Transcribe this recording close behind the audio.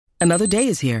Another day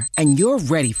is here, and you're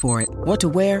ready for it. What to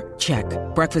wear? Check.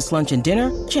 Breakfast, lunch, and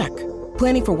dinner? Check.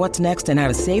 Planning for what's next and how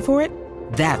to save for it?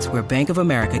 That's where Bank of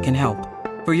America can help.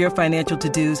 For your financial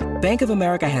to-dos, Bank of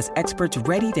America has experts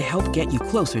ready to help get you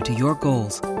closer to your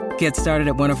goals. Get started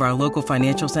at one of our local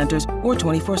financial centers or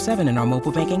 24/7 in our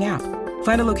mobile banking app.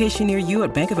 Find a location near you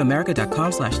at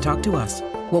bankofamerica.com/talktous.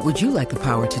 What would you like the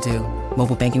power to do?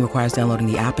 Mobile banking requires downloading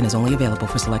the app and is only available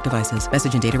for select devices.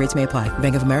 Message and data rates may apply.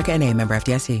 Bank of America N.A., member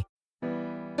FDIC.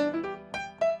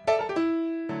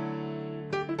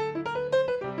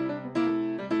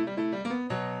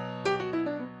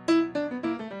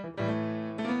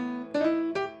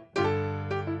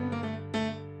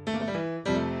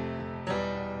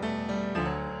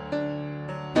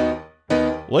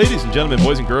 Ladies and gentlemen,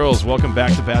 boys and girls, welcome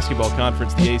back to Basketball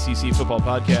Conference, the ACC Football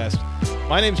Podcast.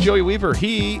 My name's Joey Weaver.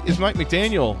 He is Mike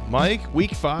McDaniel. Mike,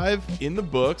 week 5 in the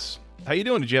books. How you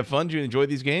doing? Did you have fun? Did you enjoy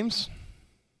these games?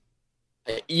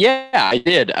 Yeah, I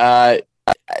did.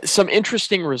 Some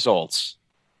interesting results.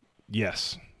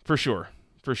 Yes, for sure.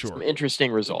 For sure. Some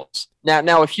interesting results.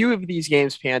 Now, a few of these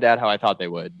games panned out how I thought they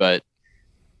would, but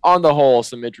on the whole,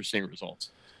 some interesting results.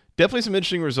 Definitely some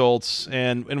interesting results,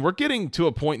 and we're getting to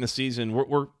a point in the season.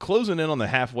 We're closing in on the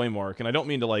halfway mark, and I don't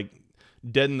mean to like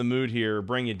deaden the mood here,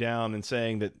 bring you down, and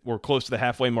saying that we're close to the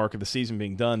halfway mark of the season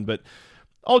being done, but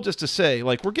all just to say,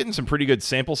 like, we're getting some pretty good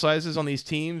sample sizes on these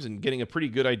teams and getting a pretty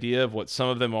good idea of what some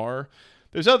of them are.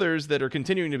 There's others that are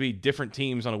continuing to be different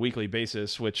teams on a weekly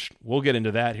basis, which we'll get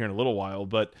into that here in a little while.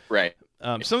 But right,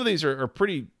 some of these are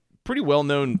pretty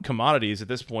well-known commodities at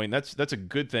this point. That's a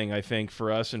good thing, I think,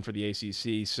 for us and for the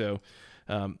ACC. So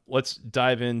let's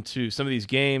dive into some of these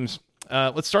games.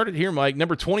 Let's start it here, Mike.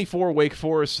 Number 24, Wake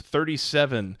Forest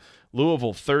 37,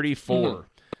 Louisville 34.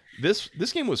 This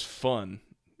game was fun,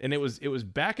 and it was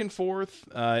back and forth.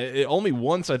 It only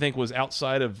once, I think, was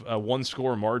outside of a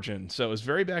one-score margin. So it was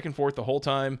very back and forth the whole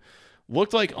time.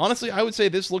 Looked like, honestly, I would say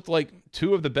this looked like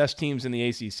two of the best teams in the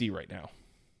ACC right now.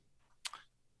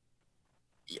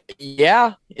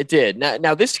 Yeah, it did.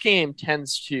 Now this game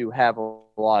tends to have a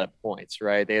lot of points,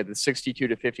 right? They had the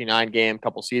 62-59 game a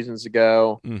couple seasons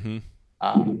ago. Mm-hmm.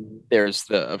 There's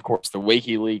of course, the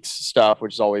WikiLeaks stuff,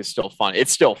 which is always still fun.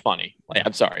 It's still funny.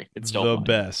 I'm sorry, it's still the funny.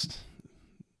 best.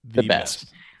 The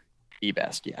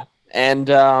best. Yeah. And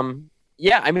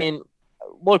yeah, I mean,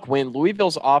 look, when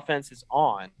Louisville's offense is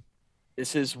on,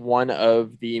 this is one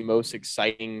of the most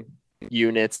exciting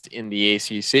units in the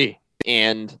ACC,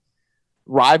 and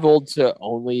rivaled to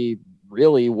only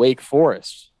really Wake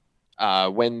Forest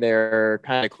when they're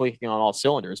kind of clicking on all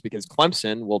cylinders, because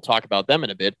Clemson, we'll talk about them in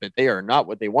a bit, but they are not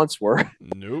what they once were.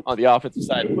 Nope. On the offensive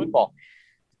side of football.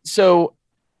 So,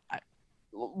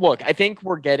 look, I think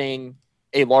we're getting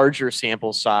a larger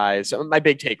sample size. My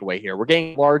big takeaway here, we're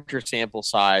getting a larger sample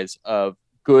size of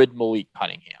good Malik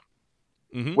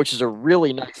Cunningham, which is a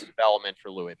really nice development for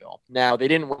Louisville. Now, they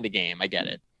didn't win the game. I get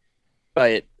it.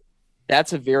 But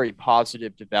that's a very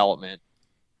positive development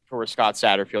for Scott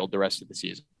Satterfield the rest of the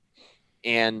season.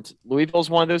 And Louisville is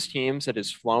one of those teams that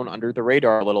has flown under the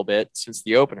radar a little bit since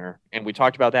the opener. And we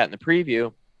talked about that in the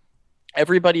preview.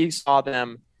 Everybody saw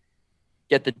them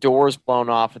get the doors blown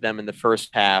off of them in the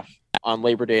first half on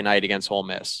Labor Day night against Ole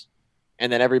Miss.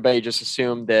 And then everybody just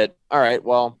assumed that, all right,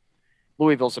 well,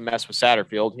 Louisville's a mess with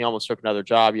Satterfield. He almost took another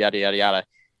job, yada, yada, yada.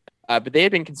 But they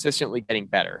had been consistently getting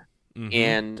better. Mm-hmm.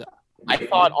 And I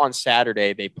thought on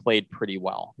Saturday they played pretty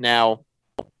well. Now,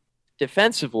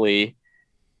 defensively,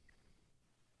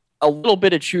 a little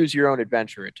bit of choose your own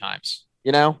adventure at times,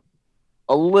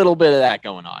 a little bit of that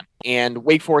going on. And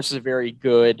Wake Forest is a very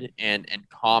good and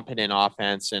competent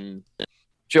offense. And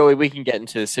Joey, we can get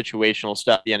into the situational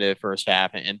stuff at the end of the first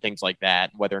half and things like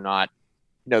that, whether or not,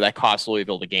 that cost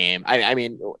Louisville the game. I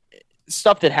mean,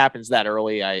 stuff that happens that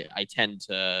early, I tend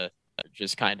to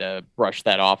just kind of brush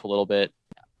that off a little bit.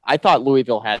 I thought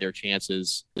Louisville had their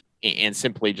chances and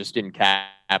simply just didn't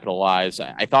capitalize.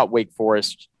 I thought Wake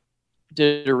Forest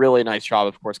did a really nice job,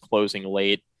 of course, closing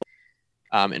late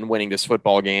and winning this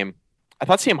football game. I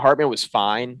thought Sam Hartman was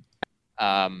fine.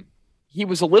 He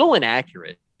was a little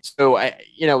inaccurate. So,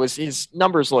 his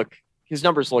numbers look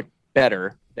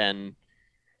better than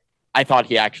I thought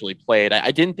he actually played.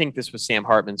 I didn't think this was Sam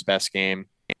Hartman's best game,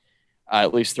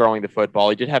 at least throwing the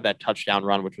football. He did have that touchdown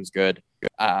run, which was good.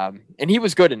 And he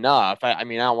was good enough. I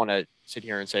mean, I don't want to sit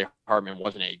here and say Hartman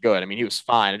wasn't any good. I mean, he was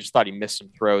fine. I just thought he missed some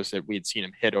throws that we had seen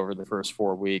him hit over the first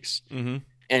 4 weeks. Mm-hmm.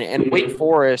 And Wake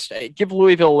Forest, give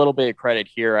Louisville a little bit of credit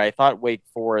here. I thought Wake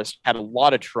Forest had a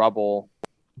lot of trouble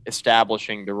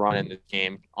establishing the run in this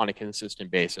game on a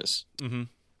consistent basis. Mm-hmm.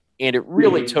 And it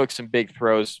really took some big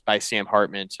throws by Sam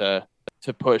Hartman to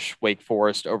to push Wake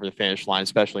Forest over the finish line,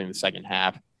 especially in the second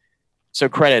half. So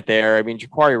credit there. I mean,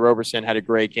 Jaquari Roberson had a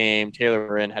great game. Taylor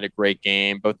Marin had a great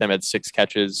game. Both of them had 6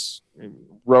 catches.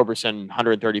 Roberson,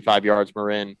 135 yards.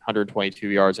 Marin, 122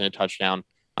 yards and a touchdown.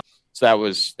 So that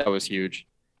was huge.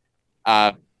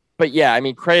 But yeah, I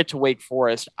mean, credit to Wake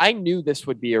Forest. I knew this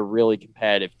would be a really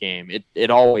competitive game. It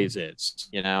always is,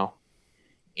 you know.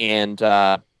 And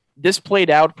this played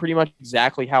out pretty much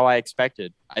exactly how I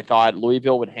expected. I thought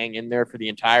Louisville would hang in there for the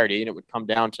entirety, and it would come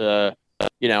down to,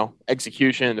 you know,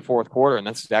 execution in the fourth quarter, and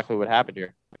that's exactly what happened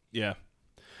here. Yeah.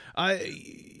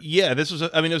 This was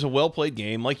it was a well-played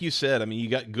game. Like you said, I mean, you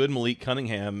got good Malik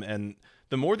Cunningham, and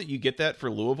the more that you get that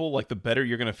for Louisville, like the better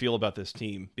you're going to feel about this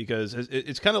team, because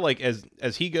it's kind of like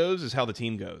as he goes is how the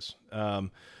team goes.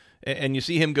 And you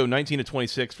see him go 19 to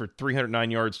 26 for 309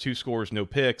 yards, 2 scores, no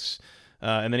picks.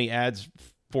 And then he adds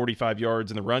 45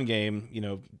 yards in the run game, you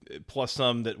know, plus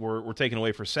some that were taken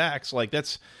away for sacks. Like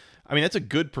that's a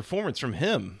good performance from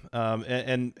him.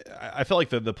 And I felt like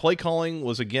the play calling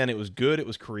was, again, it was good. It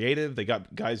was creative. They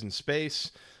got guys in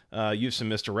space, used some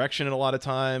misdirection a lot of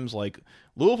times. Like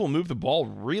Louisville moved the ball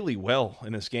really well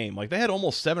in this game. Like they had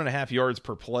almost 7.5 yards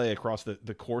per play across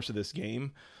the course of this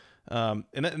game. And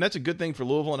that's a good thing for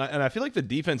Louisville. And I feel like the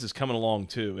defense is coming along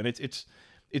too. And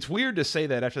it's weird to say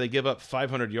that after they give up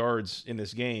 500 yards in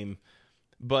this game,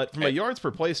 but from a yards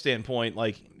per play standpoint,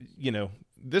 like, you know,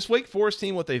 this Wake Forest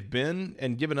team, what they've been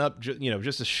and given up,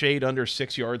 just a shade under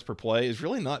 6 yards per play is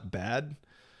really not bad.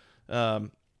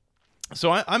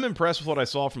 So I'm impressed with what I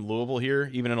saw from Louisville here,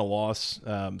 even in a loss.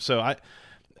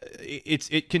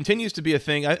 It continues to be a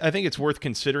thing. I think it's worth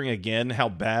considering again how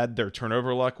bad their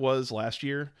turnover luck was last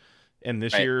year. And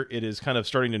this year it is kind of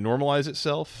starting to normalize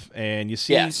itself, and you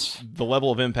see the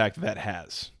level of impact that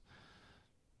has.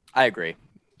 I agree.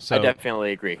 I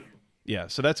definitely agree. Yeah,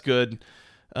 so that's good.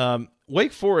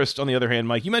 Wake Forest, on the other hand,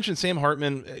 Mike, you mentioned Sam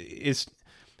Hartman.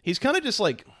 He's kind of just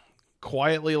like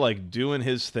quietly like doing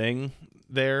his thing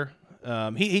there.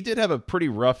 He did have a pretty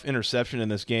rough interception in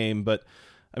this game, but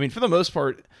I mean, for the most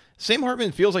part, Sam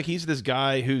Hartman feels like he's this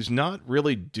guy who's not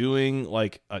really doing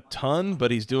like a ton, but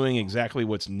he's doing exactly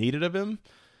what's needed of him.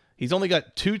 He's only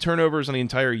got 2 turnovers on the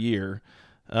entire year.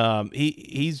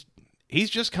 He's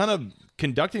just kind of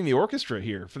conducting the orchestra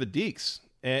here for the Deacs,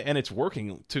 and it's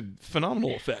working to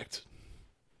phenomenal effect.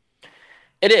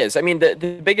 It is. I mean,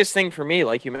 the biggest thing for me,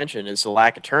 like you mentioned, is the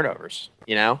lack of turnovers,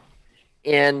 you know?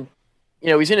 And, you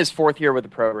know, he's in his 4th year with the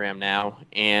program now,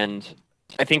 and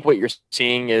I think what you're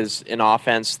seeing is an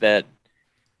offense that,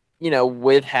 you know,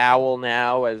 with Howell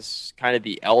now as kind of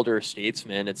the elder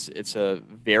statesman, it's a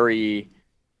very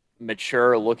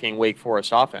mature-looking Wake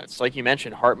Forest offense. Like you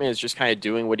mentioned, Hartman is just kind of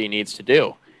doing what he needs to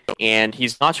do, and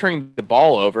he's not turning the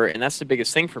ball over, and that's the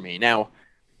biggest thing for me. Now,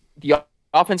 the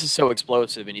offense is so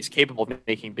explosive, and he's capable of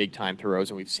making big-time throws,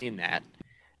 and we've seen that.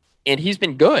 And he's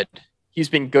been good. He's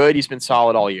been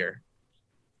solid all year.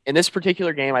 In this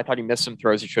particular game, I thought he missed some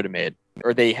throws he should have made,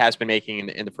 or that he has been making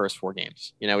in the first 4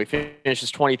 games. You know, he finishes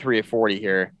 23 of 40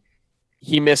 here.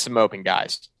 He missed some open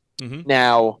guys. Mm-hmm.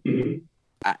 Now,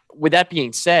 with that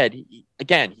being said,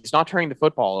 again, he's not turning the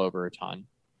football over a ton.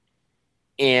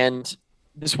 And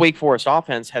this Wake Forest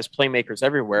offense has playmakers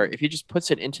everywhere. If he just puts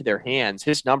it into their hands,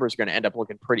 his numbers are going to end up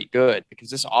looking pretty good,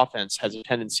 because this offense has a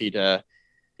tendency to,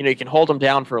 you know, you can hold them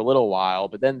down for a little while,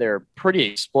 but then they're pretty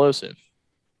explosive.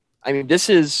 I mean, this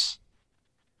is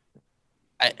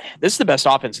the best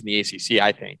offense in the ACC,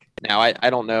 I think. Now,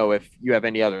 I don't know if you have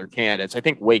any other candidates. I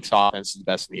think Wake's offense is the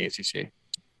best in the ACC.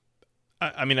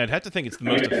 I mean, I'd have to think it's the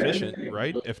most efficient,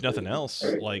 right? If nothing else.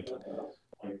 Like,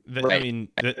 I mean,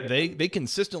 they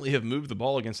consistently have moved the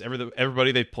ball against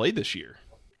everybody they've played this year.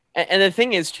 And the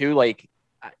thing is, too, like,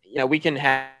 you know, we can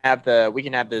have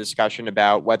the discussion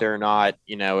about whether or not,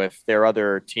 you know, if there are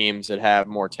other teams that have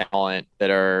more talent that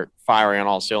are firing on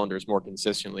all cylinders more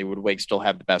consistently, would Wake still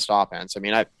have the best offense? I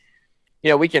mean,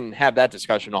 we can have that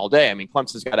discussion all day. I mean,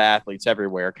 Clemson's got athletes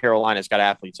everywhere. Carolina's got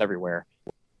athletes everywhere.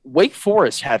 Wake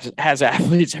Forest has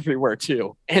athletes everywhere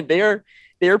too, and they are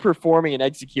performing and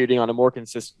executing on a more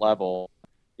consistent level,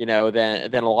 you know,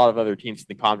 than a lot of other teams in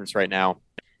the conference right now.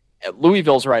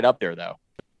 Louisville's right up there though,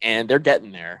 and they're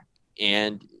getting there.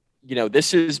 And you know,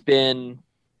 this has been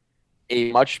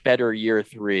a much better year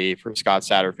 3 for Scott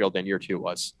Satterfield than year 2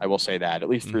 was. I will say that, at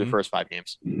least through the first 5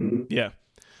 games. Yeah.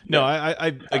 No,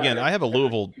 I have a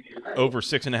Louisville over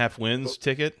 6.5 wins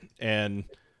ticket, and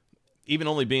even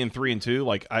only being 3-2,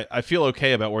 like I feel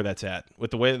okay about where that's at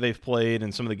with the way that they've played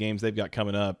and some of the games they've got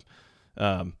coming up.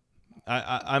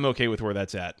 I'm okay with where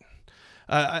that's at.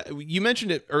 You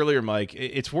mentioned it earlier, Mike.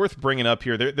 It's worth bringing up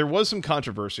here. There was some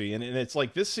controversy, and it's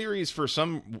like this series, for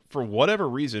whatever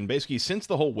reason, basically since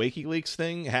the whole WikiLeaks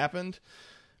thing happened,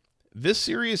 this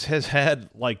series has had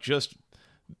like just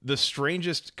the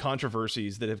strangest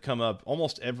controversies that have come up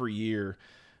almost every year.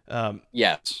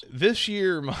 Yes. This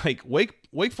year, Mike,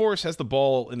 Wake Forest has the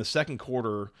ball in the second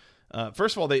quarter.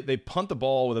 First of all, they punt the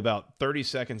ball with about 30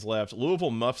 seconds left.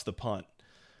 Louisville muffs the punt.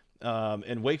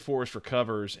 And Wake Forest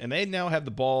recovers, and they now have the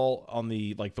ball on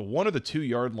the 1 or the 2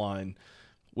 yard line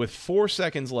with 4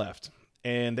 seconds left,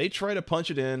 and they try to punch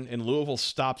it in, and Louisville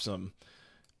stops them,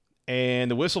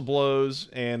 and the whistle blows,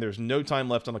 and there's no time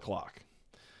left on the clock.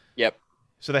 Yep.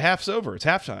 So the half's over. It's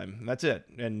halftime. And that's it,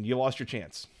 and you lost your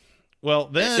chance. Well,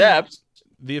 then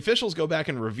the officials go back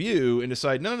and review and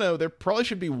decide, no, there probably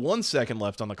should be 1 second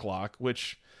left on the clock,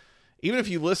 which, even if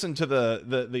you listen to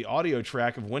the audio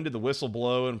track of when did the whistle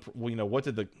blow and what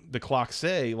did the clock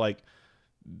say, like,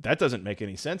 that doesn't make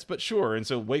any sense, but sure. And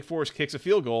so Wake Forest kicks a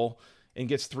field goal and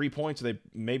gets 3 points they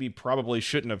probably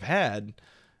shouldn't have had,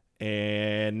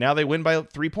 and now they win by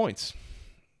 3 points.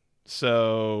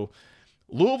 So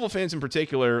Louisville fans in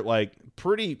particular, like,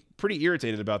 pretty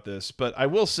irritated about this. But I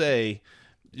will say,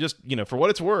 just for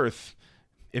what it's worth,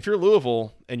 if you're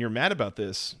Louisville and you're mad about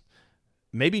this,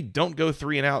 maybe don't go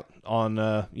 3 and out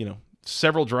on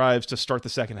several drives to start the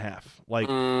second half. Like,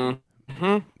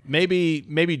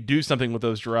 maybe do something with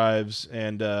those drives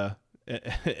and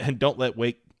don't let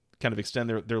Wake kind of extend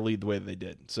their lead the way that they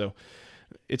did. So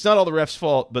it's not all the refs'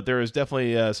 fault, but there is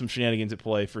definitely some shenanigans at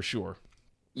play for sure.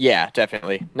 Yeah,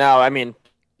 definitely. No, I mean,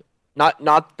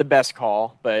 not the best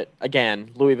call, but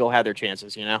again, Louisville had their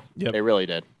chances. Yep. They really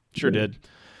did. Sure did.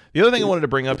 The other thing I wanted to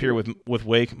bring up here with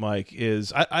Wake, Mike,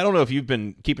 is I don't know if you've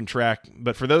been keeping track,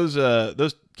 but for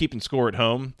those keeping score at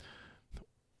home,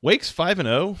 Wake's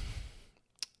 5-0.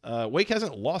 Wake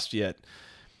hasn't lost yet,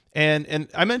 and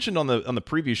I mentioned on the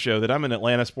preview show that I'm an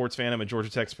Atlanta sports fan. I'm a Georgia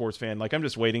Tech sports fan. Like, I'm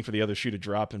just waiting for the other shoe to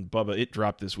drop, and Bubba, it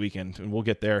dropped this weekend, and we'll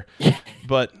get there.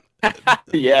 But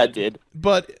yeah, it did.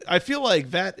 But I feel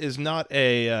like that is not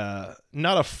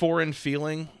a foreign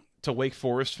feeling to Wake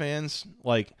Forest fans.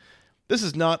 Like, this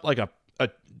is not like a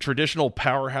traditional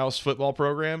powerhouse football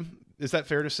program. Is that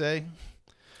fair to say?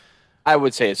 I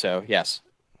would say so, yes.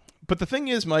 But the thing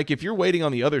is, Mike, if you're waiting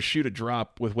on the other shoe to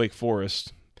drop with Wake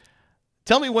Forest,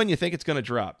 tell me when you think it's going to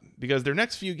drop. Because their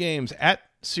next few games, at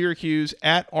Syracuse,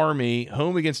 at Army,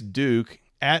 home against Duke,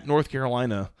 at North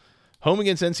Carolina, home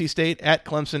against NC State, at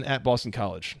Clemson, at Boston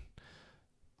College.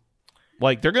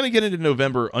 Like, they're going to get into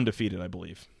November undefeated, I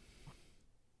believe.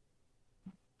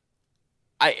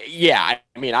 I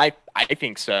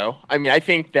think so. I mean, I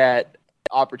think that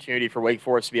the opportunity for Wake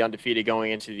Forest to be undefeated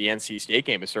going into the NC State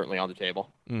game is certainly on the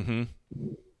table. Mm-hmm.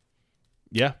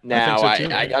 Yeah. Now,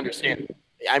 I understand.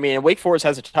 I mean, Wake Forest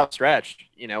has a tough stretch,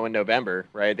 in November,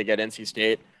 right? They get NC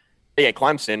State. They get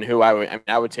Clemson, who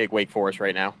I would take Wake Forest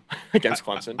right now against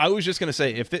Clemson. I was just going to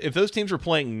say, if those teams were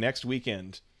playing next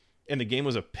weekend and the game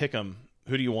was a pick'em,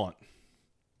 who do you want?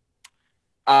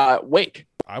 Wake.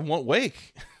 I want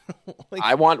Wake.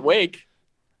 I want Wake.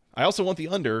 I also want the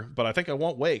under, but I think I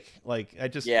want Wake. Like, I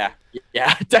just I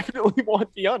definitely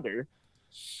want the under.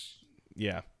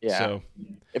 Yeah. So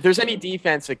if there's any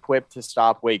defense equipped to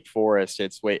stop Wake Forest,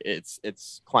 it's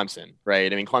Clemson,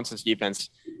 right? I mean, Clemson's defense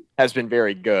has been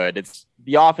very good.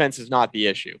 The offense is not the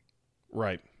issue.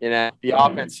 Right. The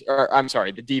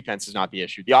defense is not the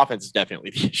issue. The offense is definitely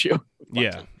the issue.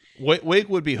 Yeah. Wake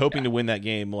would be hoping to win that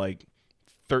game like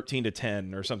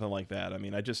 13-10 or something like that. I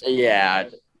mean,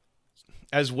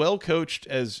 as well coached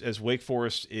as Wake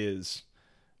Forest is,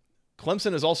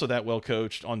 Clemson is also that well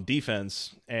coached on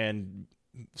defense and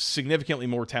significantly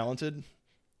more talented.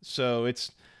 So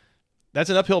that's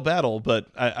an uphill battle, but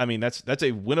I mean that's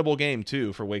a winnable game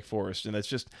too for Wake Forest, and that's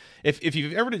just if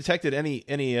you've ever detected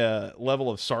any level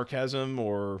of sarcasm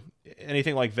or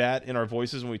anything like that in our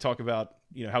voices when we talk about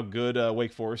how good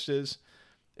Wake Forest is,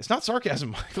 it's not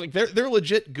sarcasm. Like they're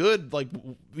legit good. Like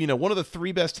one of the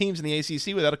 3 best teams in the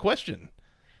ACC without a question.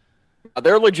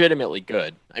 They're legitimately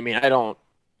good. I mean,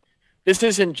 this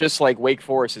isn't just like Wake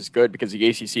Forest is good because the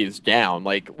ACC is down.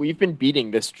 Like, we've been beating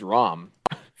this drum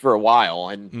for a while,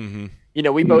 and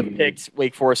we both picked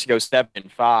Wake Forest to go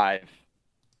 7-5.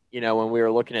 When we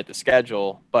were looking at the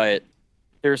schedule, but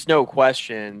there's no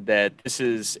question that this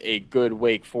is a good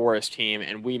Wake Forest team,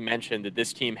 and we mentioned that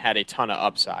this team had a ton of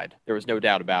upside. There was no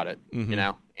doubt about it.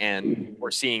 And we're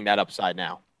seeing that upside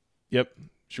now. Yep,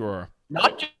 sure are.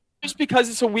 Not just because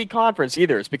it's a weak conference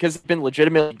either. It's because it's been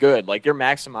legitimately good. Like, they're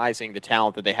maximizing the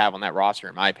talent that they have on that roster,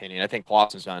 in my opinion. I think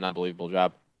Clawson's done an unbelievable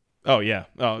job. Oh, yeah.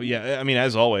 I mean,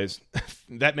 as always,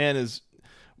 that man is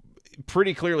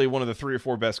pretty clearly one of the 3 or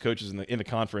 4 best coaches in the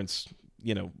conference,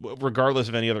 regardless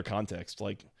of any other context.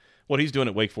 Like, what he's doing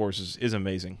at Wake Forest is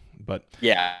amazing. But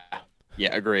yeah,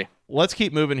 agree. Let's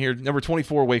keep moving here. Number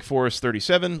 24, Wake Forest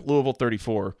 37, Louisville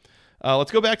 34.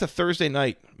 Let's go back to Thursday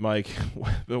night, Mike,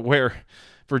 where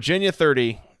Virginia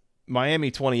 30,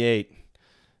 Miami 28.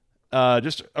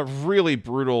 Just a really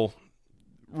brutal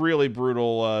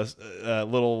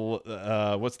little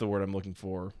what's the word I'm looking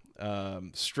for?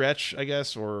 Stretch, I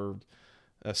guess, or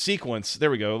a sequence. There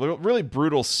we go. A really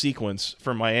brutal sequence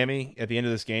for Miami at the end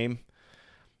of this game.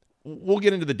 We'll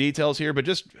get into the details here, but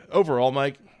just overall,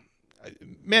 Mike,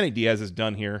 Manny Diaz is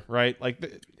done here, right? Like,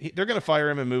 they're going to fire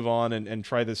him and move on and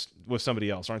try this with somebody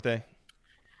else, aren't they?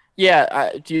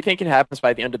 Yeah. Do you think it happens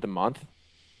by the end of the month?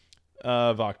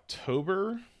 Of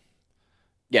October?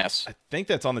 Yes. I think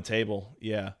that's on the table.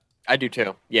 Yeah. I do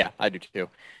too. Yeah, I do too.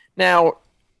 Now,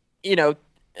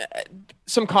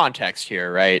 some context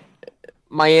here, right?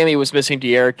 Miami was missing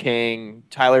De'Aaron King.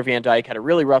 Tyler Van Dyke had a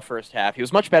really rough first half. He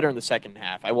was much better in the second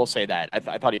half. I will say that.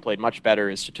 I thought he played much better.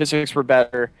 His statistics were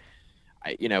better.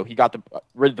 He got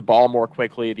rid of the ball more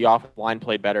quickly. The offensive line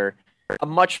played better. A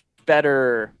much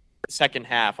better second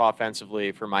half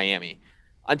offensively for Miami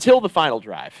until the final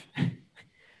drive.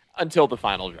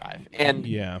 And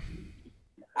yeah,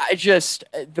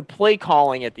 the play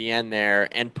calling at the end there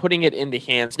and putting it in the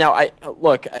hands. Now,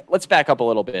 let's back up a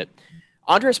little bit.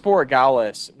 Andres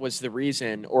Borregales was the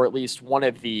reason, or at least one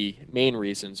of the main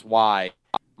reasons, why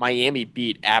Miami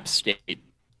beat App State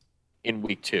in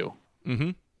week 2.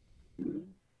 Mm-hmm.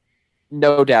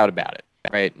 No doubt about it,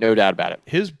 right? No doubt about it.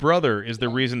 His brother is the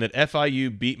reason that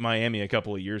FIU beat Miami a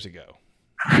couple of years ago.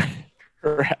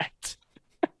 Correct.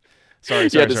 Sorry.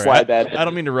 Slide that in. I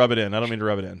don't mean to rub it in,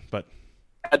 but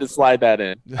I had to slide that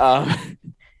in.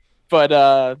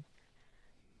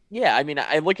 Yeah, I mean,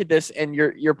 I look at this, and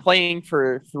you're playing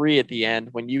for 3 at the end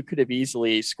when you could have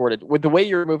easily scored it. With the way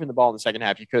you were moving the ball in the second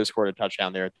half, you could have scored a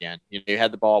touchdown there at the end. You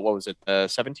had the ball, what was it, the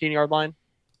 17-yard line?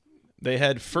 They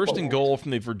had first and goal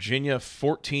from the Virginia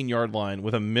 14-yard line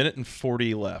with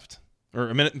 1:40 left, or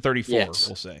 1:34, yes.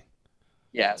 We'll say.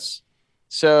 Yes.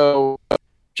 So,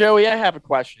 Joey, I have a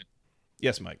question.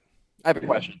 Yes, Mike. I have a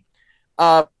question.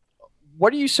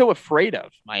 What are you so afraid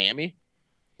of, Miami?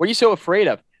 What are you so afraid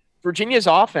of? Virginia's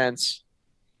offense,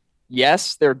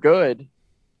 yes, they're good,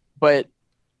 but,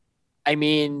 I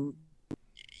mean,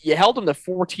 you held them to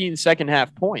 14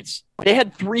 second-half points. They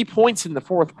had 3 points in the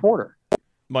fourth quarter.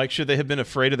 Mike, should they have been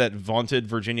afraid of that vaunted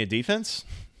Virginia defense?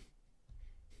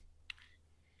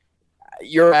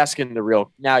 You're asking the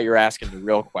real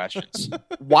questions.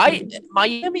 Why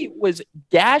Miami was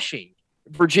gashing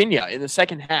Virginia in the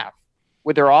second half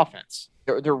with their offense?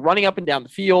 They're running up and down the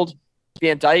field.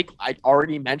 Van Dyke, I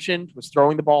already mentioned, was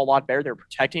throwing the ball a lot better. They're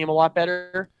protecting him a lot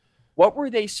better. What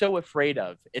were they so afraid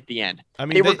of at the end? I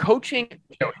mean, they were coaching.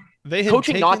 They had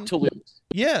coaching not to lose.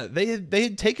 Yeah, they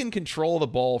had taken control of the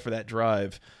ball for that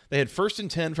drive. They had 1st and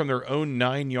 10 from their own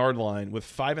 9-yard line with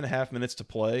 5.5 minutes to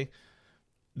play.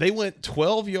 They went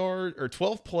 12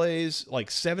 plays,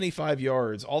 like 75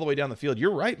 yards all the way down the field.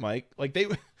 You're right, Mike. Like they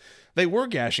were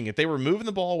gashing it. They were moving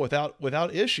the ball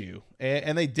without issue,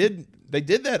 and they did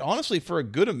that honestly for a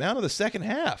good amount of the second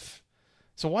half.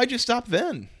 So why'd you stop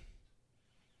then?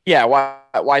 Yeah,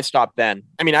 why stop then?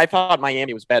 I mean, I thought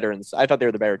Miami was better, and I thought they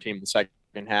were the better team in the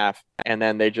second half, and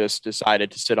then they just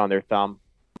decided to sit on their thumb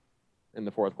in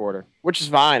the fourth quarter, which is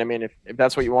fine. I mean, if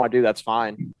that's what you want to do, that's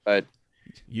fine. But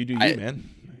you do you, man.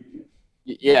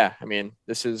 Yeah, I mean,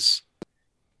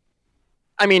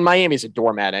 Miami's a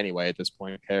doormat anyway at this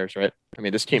point. Who cares, right? I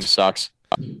mean, this team sucks.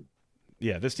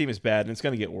 Yeah, this team is bad, and it's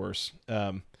going to get worse.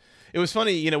 It was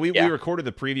funny, we recorded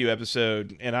the preview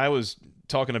episode, and I was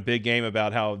talking a big game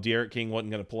about how De'Aaron King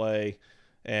wasn't going to play,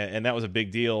 and that was a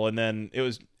big deal. And then it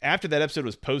was after that episode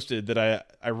was posted that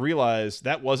I realized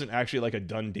that wasn't actually like a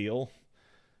done deal.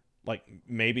 Like,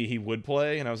 maybe he would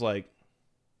play, and I was like,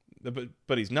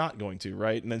 but he's not going to,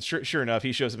 right? And then sure enough,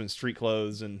 he shows up in street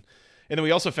clothes, and then we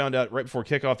also found out right before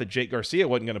kickoff that Jake Garcia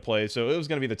wasn't going to play, so it was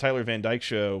going to be the Tyler Van Dyke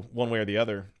show one way or the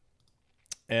other.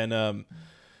 And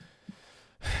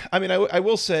I mean, I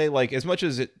will say, like, as much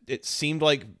as it seemed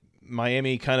like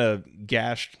Miami kind of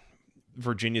gashed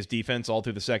Virginia's defense all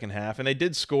through the second half, and they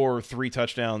did score 3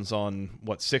 touchdowns on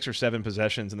 6 or 7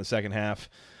 possessions in the second half.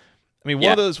 I mean,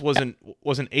 one of those was an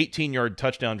 18-yard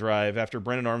touchdown drive after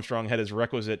Brennan Armstrong had his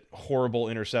requisite horrible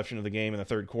interception of the game in the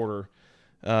third quarter.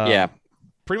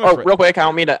 Pretty much. Real quick, I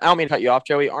don't mean to cut you off,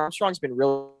 Joey. Armstrong's been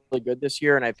really good this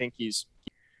year, and I think he's,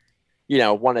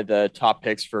 one of the top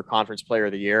picks for Conference Player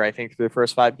of the Year, I think, through the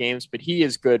first 5 games. But he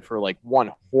is good for like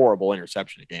one horrible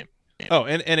interception a game. Oh,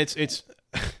 and it's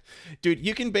Dude,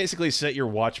 you can basically set your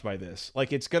watch by this.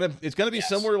 Like it's gonna be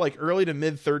somewhere like early to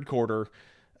mid third quarter.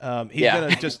 He's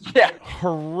gonna just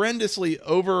horrendously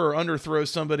over or underthrow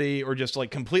somebody, or just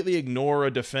like completely ignore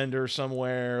a defender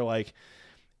somewhere. Like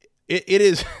it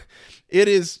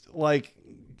is like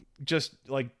just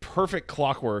like perfect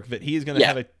clockwork that he is gonna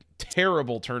have a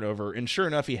terrible turnover. And sure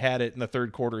enough, he had it in the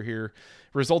third quarter here,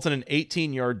 results in an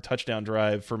 18-yard touchdown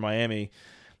drive for Miami.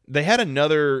 They had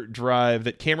another drive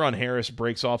that Cameron Harris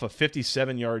breaks off a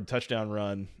 57-yard touchdown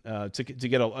run to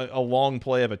get a long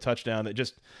play of a touchdown that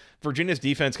just Virginia's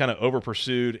defense kind of over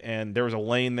pursued, and there was a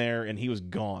lane there, and he was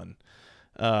gone.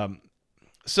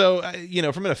 So,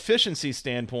 from an efficiency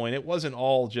standpoint, it wasn't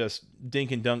all just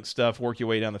dink and dunk stuff, work your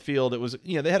way down the field. It was,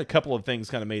 they had a couple of things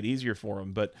kind of made easier for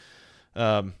him, but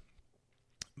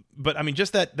I mean,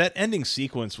 just that ending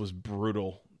sequence was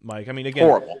brutal, Mike. I mean, again,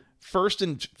 horrible. First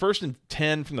and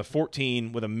 10 from the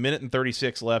 14 with a minute and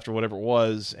 36 left or whatever it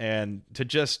was, and to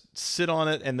just sit on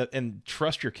it and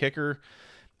trust your kicker.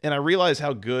 And I realize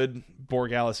how good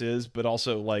Borregales is, but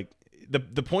also like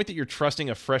the point that you're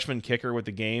trusting a freshman kicker with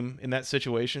the game in that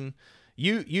situation,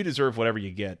 you deserve whatever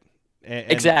you get.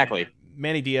 And exactly.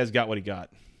 Manny Diaz got what he got.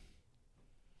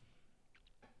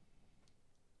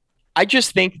 I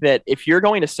just think that if you're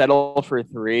going to settle for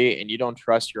 3 and you don't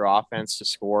trust your offense to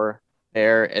score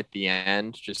there at the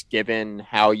end, just given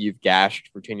how you've gashed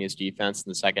Virginia's defense in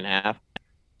the second half,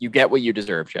 you get what you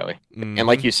deserve, Joey. Mm-hmm. And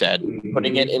like you said,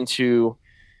 putting it into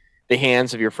the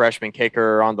hands of your freshman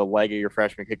kicker, or on the leg of your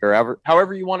freshman kicker,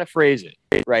 however you want to phrase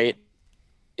it, right,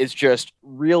 is just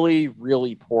really,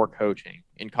 really poor coaching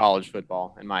in college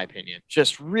football, in my opinion.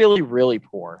 Just really, really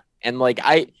poor. And like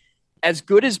as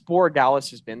good as Borregales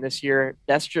has been this year,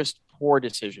 that's just poor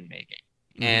decision making.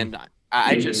 Mm-hmm. And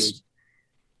I just,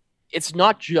 it's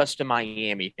not just a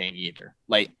Miami thing either.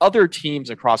 Like other teams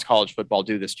across college football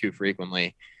do this too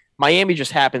frequently. Miami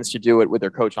just happens to do it with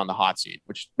their coach on the hot seat,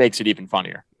 which makes it even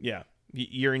funnier. Yeah.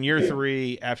 You're in year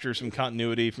 3 after some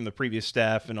continuity from the previous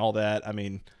staff and all that. I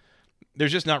mean,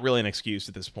 there's just not really an excuse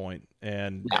at this point.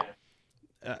 And no.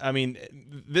 I mean,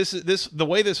 this the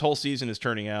way this whole season is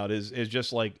turning out is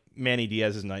just like Manny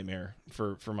Diaz's nightmare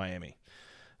for Miami.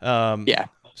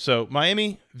 So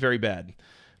Miami, very bad.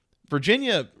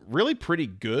 Virginia, really pretty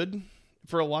good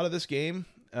for a lot of this game.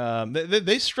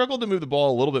 They struggled to move the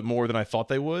ball a little bit more than I thought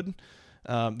they would.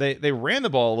 They ran the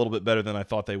ball a little bit better than I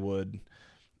thought they would.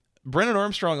 Brennan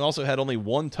Armstrong also had only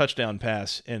 1 touchdown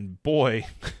pass, and boy,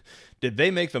 did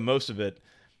they make the most of it.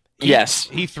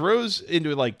 He throws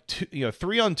into like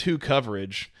 3-on-2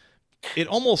 coverage. It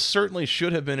almost certainly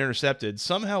should have been intercepted.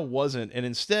 Somehow wasn't, and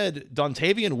instead,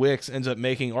 Dontavian Wicks ends up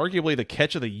making arguably the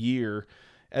catch of the year,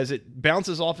 as it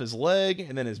bounces off his leg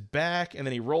and then his back, and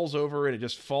then he rolls over and it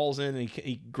just falls in, and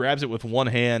he grabs it with one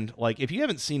hand. Like, if you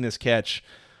haven't seen this catch,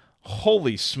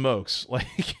 holy smokes.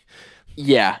 Like,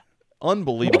 yeah.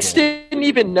 Unbelievable. Wicks didn't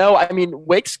even know. I mean,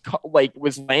 Wicks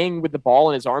was laying with the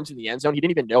ball in his arms in the end zone. He didn't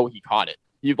even know he caught it.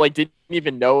 He didn't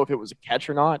even know if it was a catch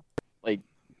or not. Like,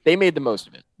 they made the most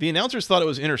of it. The announcers thought it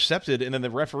was intercepted, and then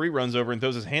the referee runs over and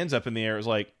throws his hands up in the air. It was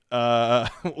like,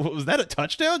 was that a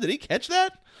touchdown? Did he catch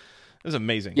that? It was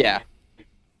amazing.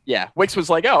 Yeah. Wicks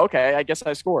was like, oh, okay, I guess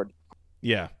I scored.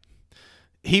 Yeah.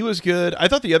 He was good. I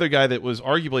thought the other guy that was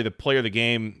arguably the player of the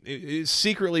game,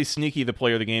 secretly sneaky the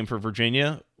player of the game for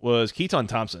Virginia, was Keaton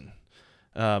Thompson.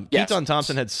 Keaton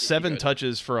Thompson had 7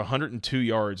 touches for 102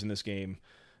 yards in this game.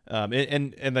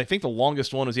 And I think the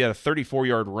longest one was he had a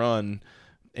 34-yard run,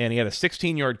 and he had a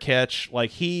 16-yard catch.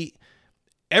 Like,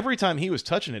 every time he was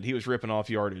touching it, he was ripping off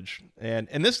yardage. And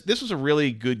this was a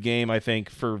really good game, I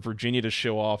think, for Virginia to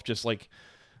show off just like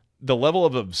the level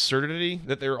of absurdity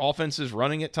that their offense is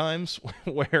running at times,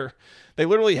 where they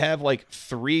literally have like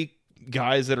 3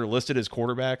 guys that are listed as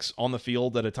quarterbacks on the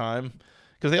field at a time.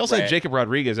 Because they also had Jacob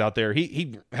Rodriguez out there.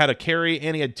 He had a carry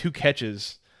and he had 2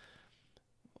 catches.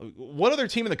 What other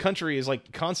team in the country is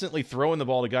like constantly throwing the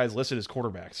ball to guys listed as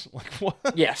quarterbacks? Like, what?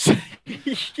 Yes.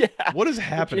 Yeah. What is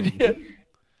happening?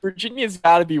 Virginia's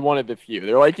got to be one of the few.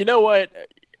 They're like, you know what?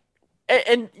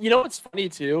 And you know what's funny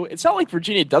too? It's not like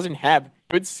Virginia doesn't have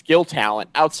good skill talent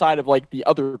outside of like the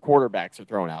other quarterbacks are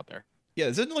thrown out there. Yeah,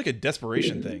 this isn't like a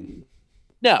desperation thing.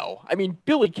 No, I mean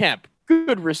Billy Kemp,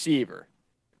 good receiver.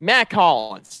 Matt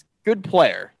Collins, good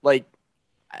player. Like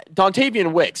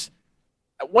Dontavian Wicks,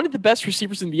 one of the best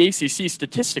receivers in the ACC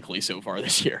statistically so far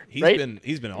this year.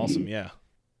 He's been awesome. Yeah.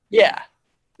 Yeah.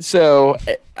 So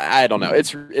I don't know.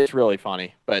 It's really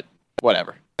funny, but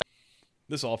whatever.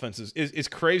 This offense is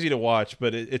crazy to watch,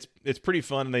 but it's pretty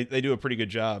fun, and they do a pretty good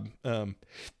job. I'm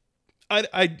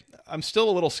still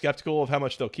a little skeptical of how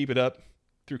much they'll keep it up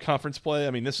through conference play?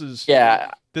 I mean, this pushes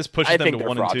I them think to they're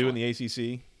 1-2 in fraudulent.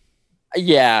 the ACC.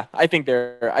 Yeah, I think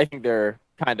they're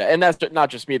kind of, and that's not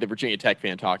just me, the Virginia Tech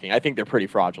fan talking. I think they're pretty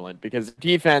fraudulent because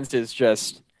their defense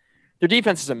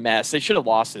is a mess. They should have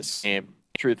lost this game,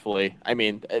 truthfully. I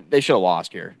mean, they should have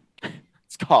lost here.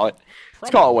 Let's call it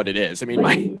what it is. I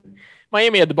mean,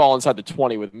 Miami had the ball inside the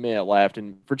 20 with a minute left,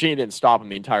 and Virginia didn't stop them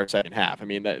the entire second half. I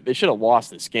mean, they should have lost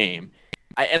this game.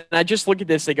 I just look at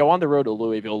this. They go on the road to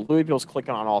Louisville. Louisville's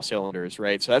clicking on all cylinders,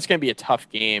 right? So that's going to be a tough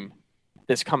game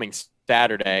this coming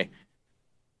Saturday.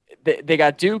 They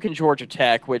got Duke and Georgia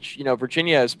Tech, which,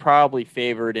 Virginia is probably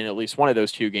favored in at least one of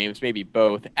those two games, maybe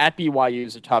both. At BYU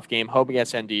is a tough game. Home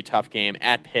against ND, tough game.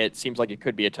 At Pitt, seems like it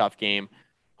could be a tough game.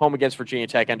 Home against Virginia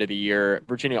Tech, end of the year.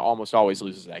 Virginia almost always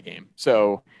loses that game.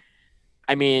 So,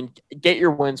 I mean, get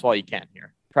your wins while you can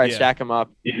here. Try to stack them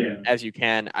up as you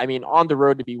can. I mean, on the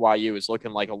road to BYU is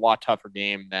looking like a lot tougher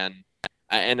game than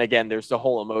and again, there's the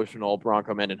whole emotional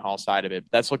Bronco Mendenhall side of it.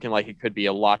 That's looking like it could be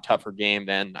a lot tougher game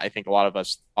than I think a lot of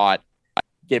us thought,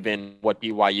 given what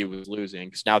BYU was losing,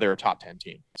 because now they're a top 10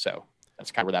 team. So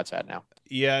that's kind of where that's at now.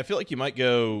 Yeah, I feel like you might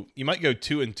go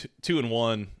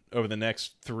 2-1 over the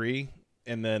next three,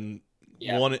 and then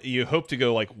one. You hope to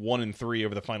go like 1-3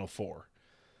 over the final four.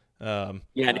 And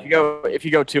if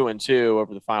you go 2-2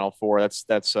 over the final four, that's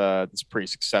pretty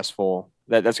successful.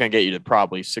 That's going to get you to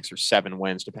probably 6 or 7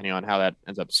 wins, depending on how that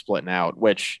ends up splitting out.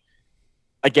 Which,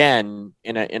 again,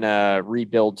 in a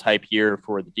rebuild type year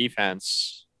for the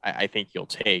defense, I think you'll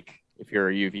take if you're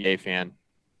a UVA fan.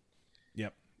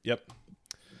 Yep.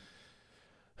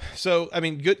 So, I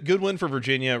mean, good win for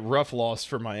Virginia. Rough loss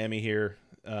for Miami here.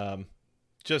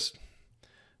 Just,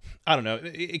 I don't know.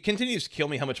 It continues to kill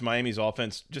me how much Miami's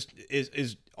offense just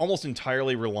is almost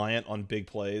entirely reliant on big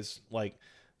plays. Like,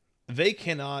 they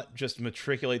cannot just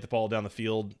matriculate the ball down the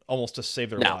field almost to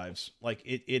save their lives. Like,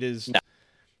 it is. No.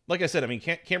 Like I said, I mean,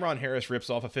 Cameron Harris rips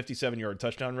off a 57-yard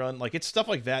touchdown run. Like, it's stuff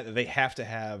like that they have to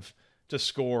have to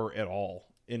score at all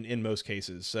in most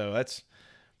cases. So that's,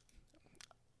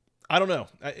 I don't know.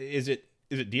 Is it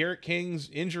De'Aaron King's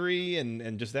injury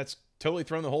and just that's totally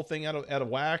thrown the whole thing out of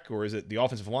whack, or is it the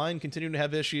offensive line continuing to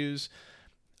have issues?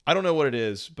 I don't know what it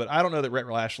is, but I don't know that Rhett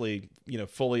Lashlee,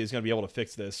 fully is going to be able to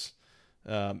fix this.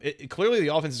 Clearly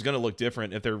the offense is going to look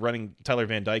different if they're running Tyler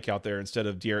Van Dyke out there instead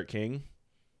of De'Aaron King.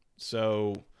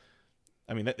 So,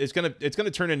 I mean, it's going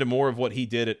to turn into more of what he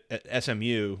did at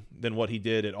SMU than what he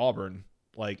did at Auburn.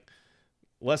 Like,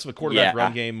 less of a quarterback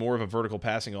run game, more of a vertical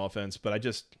passing offense. But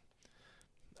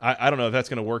I don't know if that's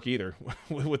going to work either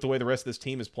with the way the rest of this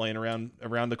team is playing around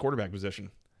the quarterback position.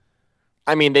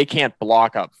 I mean, they can't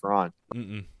block up front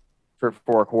for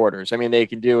 4 quarters. I mean, they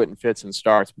can do it in fits and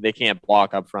starts, but they can't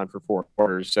block up front for 4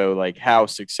 quarters. So, like, how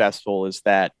successful is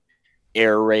that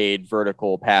air raid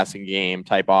vertical passing game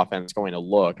type offense going to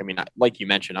look? I mean, like you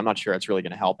mentioned, I'm not sure it's really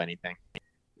going to help anything.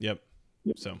 Yep.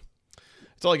 So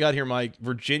that's all I got here, Mike.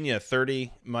 Virginia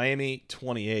 30, Miami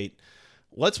 28.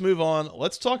 Let's move on.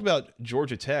 Let's talk about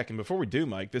Georgia Tech. And before we do,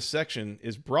 Mike, this section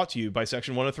is brought to you by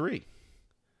Section 103.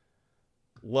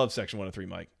 Love Section 103,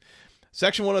 Mike.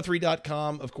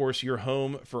 Section103.com, of course, your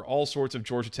home for all sorts of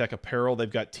Georgia Tech apparel. They've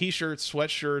got t-shirts,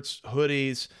 sweatshirts,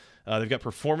 hoodies. They've got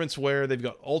performance wear. They've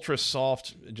got ultra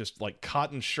soft, just like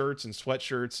cotton shirts and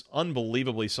sweatshirts.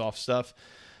 Unbelievably soft stuff.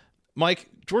 Mike,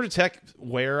 Georgia Tech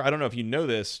wear, I don't know if you know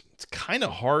this, it's kind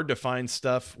of hard to find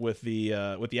stuff with the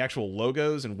actual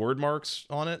logos and word marks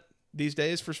on it these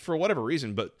days for whatever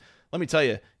reason. But let me tell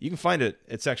you, you can find it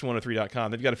at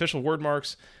section103.com. They've got official word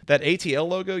marks. That ATL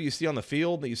logo you see on the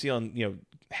field, that you see on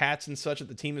hats and such that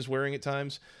the team is wearing at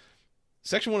times.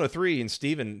 Section 103 and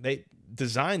Steven, they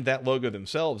designed that logo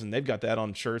themselves, and they've got that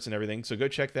on shirts and everything. So go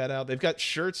check that out. They've got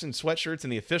shirts and sweatshirts in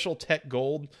the official Tech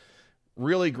Gold.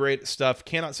 Really great stuff.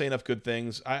 Cannot say enough good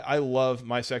things. I love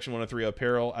my Section 103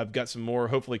 apparel. I've got some more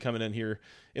hopefully coming in here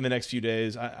in the next few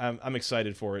days. I'm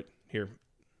excited for it here.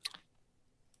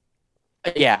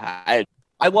 Yeah,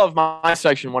 I love my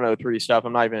Section 103 stuff.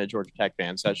 I'm not even a Georgia Tech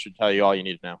fan, so that should tell you all you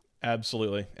need to know.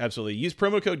 Absolutely. Use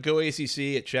promo code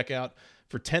GOACC at checkout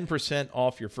for 10%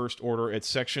 off your first order at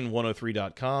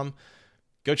section103.com.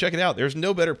 Go check it out. There's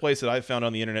no better place that I've found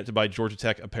on the internet to buy Georgia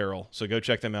Tech apparel. So go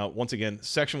check them out. Once again,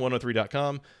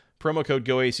 section103.com. Promo code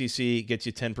GOACC gets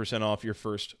you 10% off your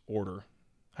first order.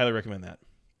 Highly recommend that.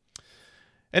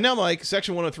 And now, Mike,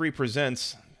 Section 103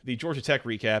 presents the Georgia Tech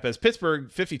recap as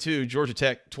Pittsburgh 52, Georgia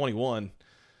Tech 21.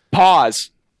 Pause.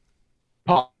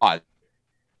 I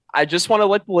just want to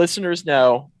let the listeners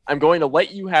know I'm going to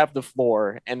let you have the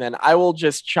floor, and then I will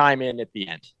just chime in at the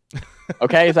end.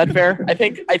 Okay, is that fair? I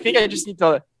think I just need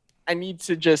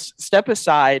to just step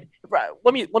aside.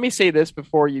 Let me say this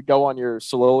before you go on your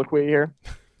soliloquy here.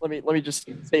 let me just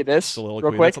say this Soliloquy.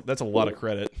 real quick. That's a lot of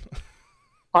credit.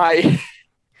 I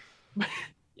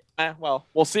well,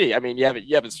 we'll see. I mean, you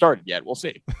haven't started yet. We'll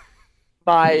see.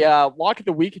 My lock of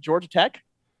the week at Georgia Tech.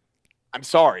 I'm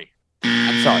sorry.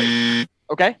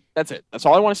 Okay, that's it. That's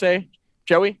all I want to say.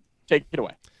 Joey, take it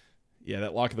away. Yeah,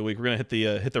 that lock of the week. We're gonna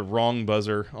hit the wrong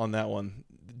buzzer on that one.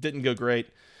 Didn't go great.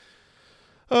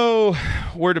 Oh,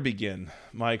 where to begin,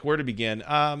 Mike? Where to begin?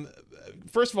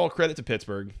 First of all, credit to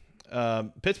Pittsburgh.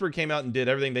 Pittsburgh came out and did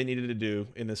everything they needed to do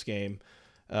in this game.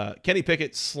 Kenny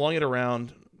Pickett slung it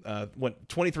around, went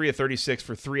 23 of 36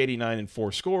 for 389 and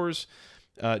 4 scores.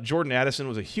 Jordan Addison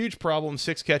was a huge problem.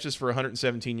 6 catches for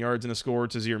 117 yards and a score.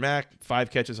 Tazir Mack, 5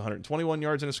 catches, 121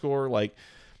 yards and a score. Like,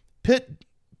 Pitt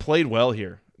played well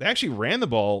here. They actually ran the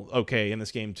ball okay in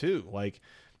this game too. Like,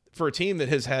 for a team that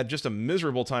has had just a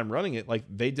miserable time running it, like,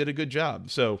 they did a good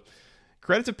job. So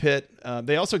credit to Pitt.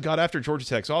 They also got after Georgia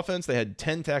Tech's offense. They had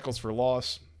 10 tackles for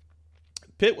loss.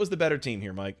 Pitt was the better team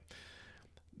here, Mike.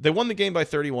 They won the game by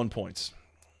 31 points.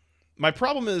 My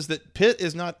problem is that Pitt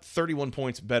is not 31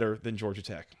 points better than Georgia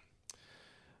Tech.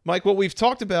 Mike, what we've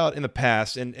talked about in the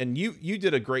past, and you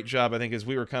did a great job, I think, as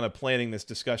we were kind of planning this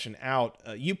discussion out.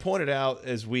 You pointed out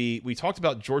as we talked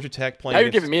about Georgia Tech playing. Now you're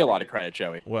giving me a lot of credit,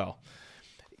 Joey. Well,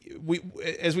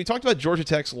 as we talked about Georgia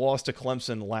Tech's loss to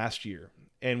Clemson last year,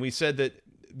 and we said that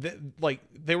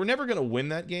they were never going to win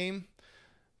that game,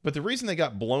 but the reason they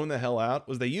got blown the hell out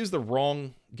was they used the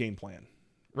wrong game plan.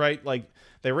 Right? Like,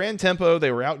 they ran tempo, they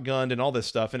were outgunned and all this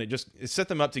stuff, and it set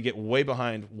them up to get way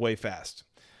behind way fast.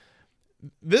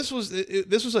 This was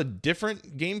a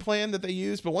different game plan that they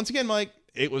used, but once again, Mike,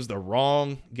 it was the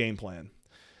wrong game plan.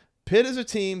 Pitt is a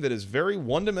team that is very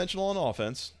one-dimensional on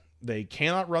offense. They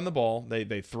cannot run the ball.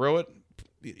 They throw it,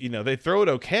 they throw it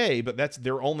okay, but that's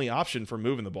their only option for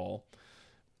moving the ball.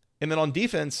 And then on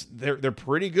defense, they're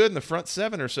pretty good in the front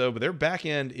 7 or so, but their back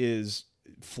end is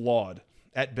flawed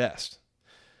at best.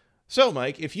 So,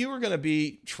 Mike, if you were going to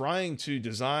be trying to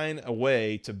design a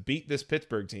way to beat this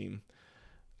Pittsburgh team,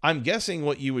 I'm guessing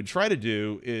what you would try to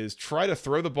do is try to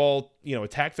throw the ball,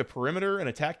 attack the perimeter and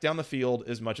attack down the field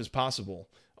as much as possible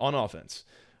on offense.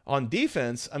 On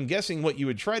defense, I'm guessing what you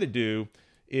would try to do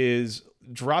is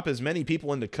drop as many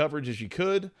people into coverage as you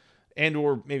could, and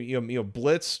or maybe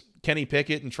blitz Kenny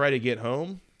Pickett and try to get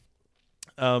home.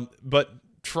 But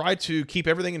try to keep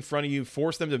everything in front of you,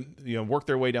 force them to work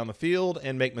their way down the field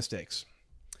and make mistakes.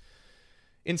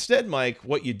 Instead, Mike,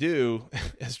 what you do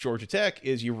as Georgia Tech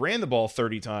is you ran the ball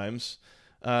 30 times,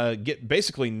 get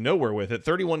basically nowhere with it,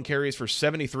 31 carries for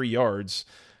 73 yards.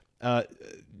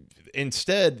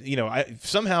 Instead,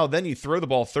 somehow then you throw the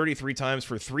ball 33 times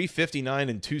for 359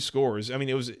 and 2 scores. I mean,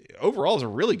 it was a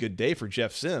really good day for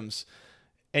Jeff Sims,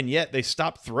 and yet they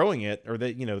stopped throwing it, or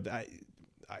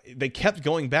they kept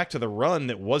going back to the run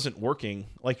that wasn't working.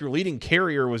 Like, your leading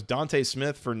carrier was Dante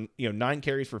Smith for 9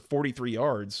 carries for 43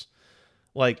 yards.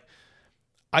 Like,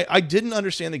 I didn't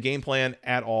understand the game plan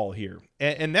at all here,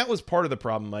 and that was part of the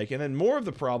problem, Mike. And then more of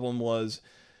the problem was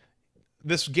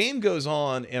this game goes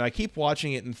on, and I keep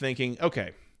watching it and thinking,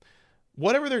 okay,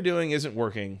 whatever they're doing isn't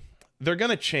working. They're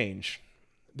gonna change.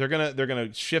 They're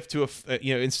gonna shift to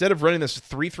instead of running this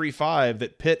 3-3-5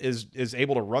 that Pitt is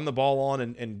able to run the ball on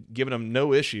and giving them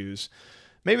no issues,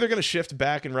 maybe they're gonna shift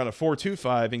back and run a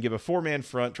 4-2-5 and give a 4-man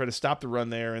front, try to stop the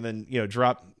run there, and then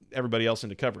drop everybody else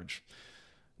into coverage.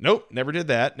 Nope, never did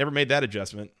that. Never made that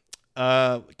adjustment.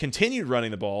 Continued running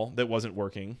the ball that wasn't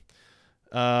working.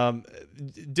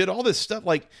 Did all this stuff,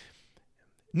 like,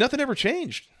 nothing ever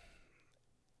changed.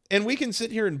 And we can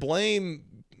sit here and blame.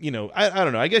 I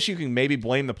don't know. I guess you can maybe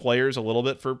blame the players a little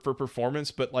bit for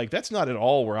performance, but like, that's not at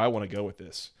all where I want to go with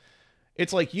this.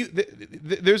 It's like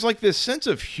there's like this sense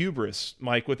of hubris,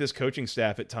 Mike, with this coaching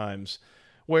staff at times,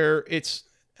 where it's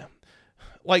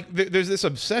like there's this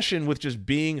obsession with just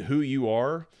being who you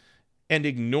are and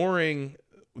ignoring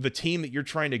the team that you're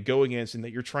trying to go against and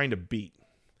that you're trying to beat.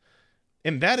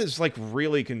 And that is like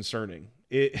really concerning.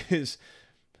 It is.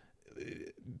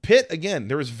 Pitt, again,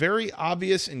 there was very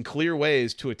obvious and clear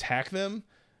ways to attack them,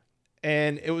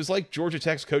 and it was like Georgia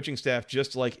Tech's coaching staff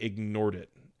just like ignored it.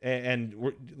 And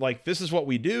we're like, this is what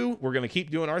we do. We're going to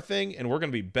keep doing our thing, and we're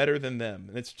going to be better than them.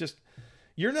 And it's just,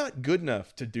 you're not good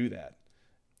enough to do that.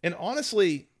 And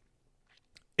honestly,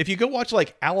 if you go watch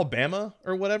like Alabama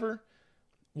or whatever,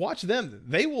 watch them.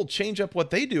 They will change up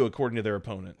what they do according to their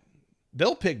opponent.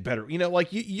 They'll pick better.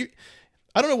 Like you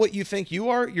I don't know what you think you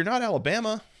are. You're not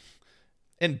Alabama.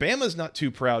 And Bama's not too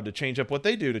proud to change up what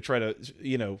they do to try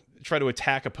to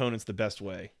attack opponents the best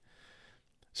way.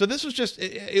 So this was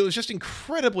it was just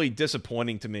incredibly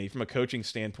disappointing to me from a coaching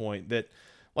standpoint that,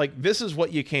 like, this is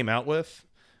what you came out with.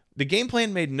 The game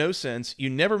plan made no sense. You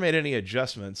never made any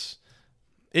adjustments.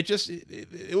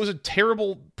 It was a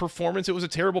terrible performance. It was a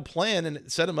terrible plan, and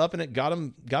it set him up, and it got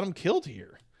him killed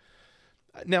here.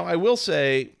 Now, I will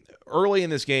say, early in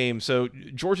this game, so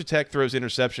Georgia Tech throws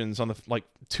interceptions on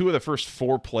two of the first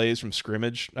 4 plays from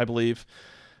scrimmage, I believe.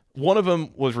 One of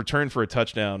them was returned for a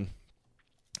touchdown.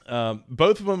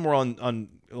 Both of them were on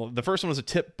the first one was a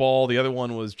tip ball. The other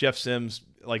one was Jeff Sims.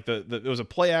 It was a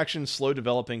play action, slow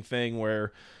developing thing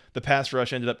where the pass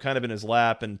rush ended up kind of in his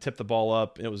lap and tipped the ball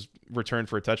up, and it was returned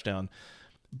for a touchdown.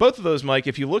 Both of those, Mike,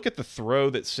 if you look at the throw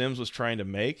that Sims was trying to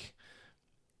make,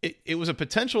 it was a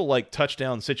potential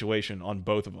touchdown situation on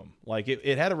both of them.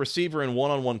 It had a receiver in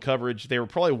one-on-one coverage. They were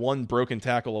probably one broken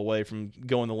tackle away from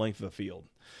going the length of the field.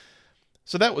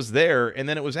 So that was there, and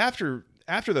then it was after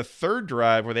the third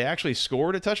drive where they actually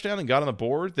scored a touchdown and got on the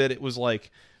board that it was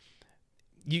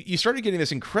you started getting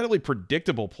this incredibly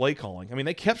predictable play calling. I mean,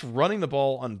 they kept running the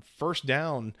ball on first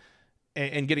down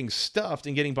and getting stuffed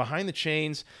and getting behind the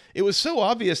chains. It was so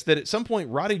obvious that at some point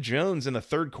Roddy Jones in the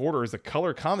third quarter, as the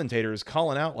color commentator, is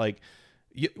calling out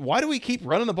why do we keep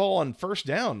running the ball on first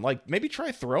down? Maybe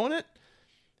try throwing it.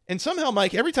 And somehow,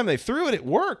 Mike, every time they threw it, it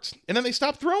worked. And then they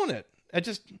stopped throwing it.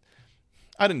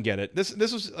 I didn't get it.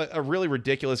 This was a really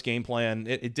ridiculous game plan.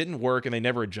 It didn't work, and they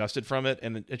never adjusted from it.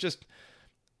 And it just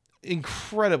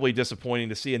incredibly disappointing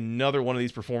to see another one of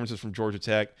these performances from Georgia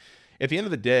Tech. At the end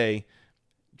of the day,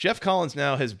 Jeff Collins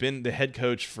now has been the head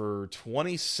coach for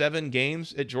 27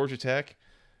 games at Georgia Tech.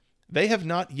 They have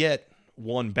not yet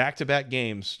won back-to-back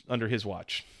games under his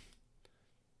watch.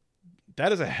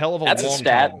 That is a hell of a long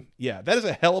time. Yeah, that is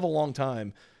a hell of a long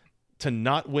time to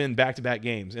not win back-to-back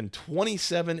games, and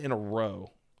 27 in a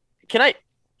row. Can I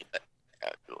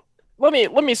let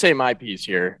me say my piece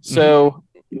here. So,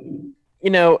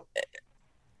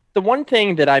 the one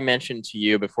thing that I mentioned to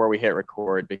you before we hit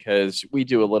record, because we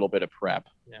do a little bit of prep.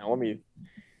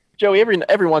 Joey,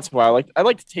 every once in a while, I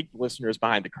like to take the listeners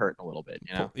behind the curtain a little bit.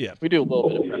 Yeah, we do a little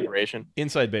bit of preparation.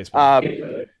 Inside baseball.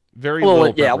 Very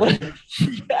little. Yeah.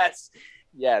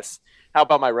 Yes. How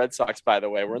about my Red Sox? By the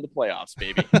way, we're in the playoffs,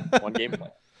 baby. 1 game play.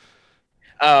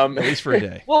 At least for a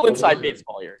day. Little inside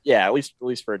baseball here. Yeah, at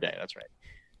least for a day. That's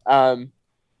right.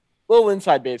 Little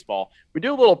inside baseball. We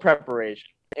do a little preparation.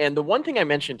 And the one thing I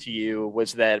mentioned to you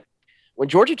was that when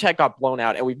Georgia Tech got blown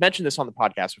out, and we've mentioned this on the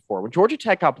podcast before, when Georgia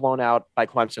Tech got blown out by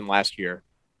Clemson last year,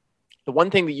 the one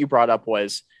thing that you brought up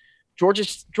was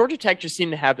Georgia Tech just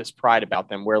seemed to have this pride about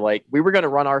them where we were going to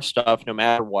run our stuff no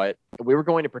matter what. We were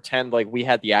going to pretend like we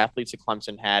had the athletes that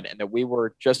Clemson had and that we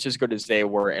were just as good as they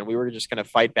were. And we were just going to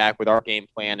fight back with our game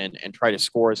plan and try to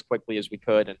score as quickly as we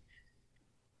could. And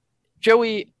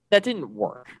Joey, that didn't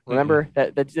work. Remember,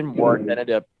 that didn't work. That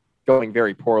ended up going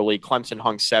very poorly. Clemson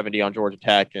hung 70 on Georgia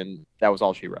Tech, and that was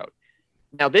all she wrote.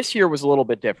 Now, this year was a little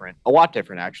bit different, a lot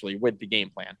different, actually, with the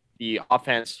game plan. The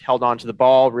offense held on to the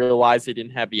ball, realized they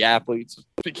didn't have the athletes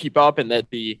to keep up, and that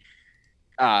the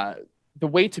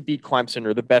way to beat Clemson,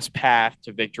 or the best path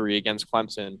to victory against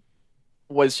Clemson,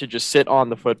 was to just sit on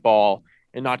the football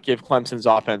and not give Clemson's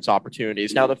offense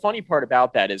opportunities. Now, the funny part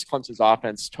about that is Clemson's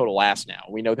offense is total ass now.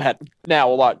 We know that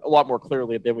now a lot more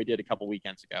clearly than we did a couple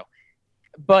weekends ago.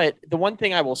 But the one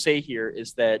thing I will say here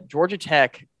is that Georgia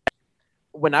Tech,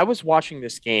 when I was watching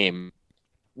this game,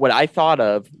 what I thought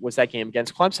of was that game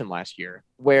against Clemson last year,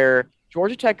 where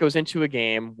Georgia Tech goes into a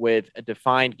game with a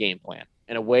defined game plan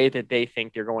in a way that they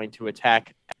think they're going to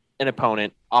attack an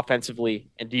opponent offensively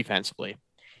and defensively.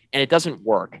 And it doesn't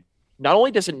work. Not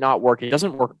only does it not work, it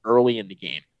doesn't work early in the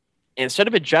game. And instead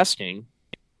of adjusting,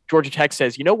 Georgia Tech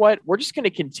says, you know what? We're just going to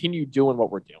continue doing what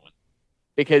we're doing.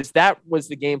 Because that was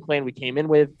the game plan we came in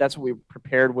with. That's what we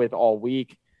prepared with all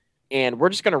week. And we're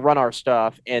just going to run our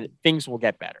stuff, and things will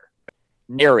get better.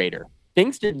 Narrator.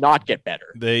 Things did not get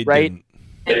better. They right?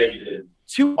 didn't.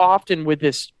 Too often with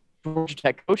this Georgia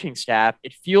Tech coaching staff,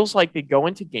 it feels like they go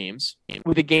into games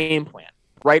with a game plan.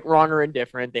 Right, wrong, or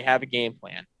indifferent, they have a game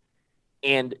plan.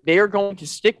 And they are going to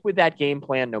stick with that game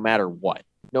plan no matter what.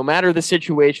 No matter the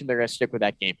situation, they're going to stick with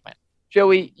that game plan.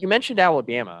 Joey, you mentioned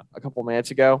Alabama a couple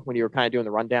minutes ago when you were kind of doing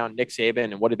the rundown, Nick Saban,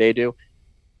 and what did they do?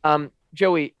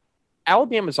 Joey,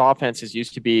 Alabama's offenses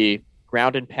used to be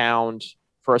ground and pound,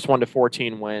 first 1 to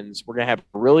 14 wins. We're going to have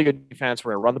a really good defense.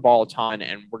 We're going to run the ball a ton,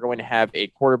 and we're going to have a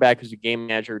quarterback who's a game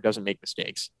manager who doesn't make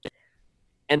mistakes.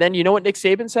 And then you know what Nick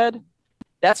Saban said?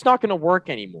 That's not going to work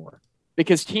anymore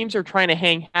because teams are trying to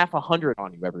hang half 100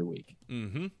 on you every week.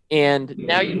 Mm-hmm. And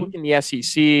now you look in the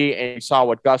SEC and you saw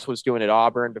what Gus was doing at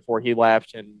Auburn before he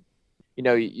left. And,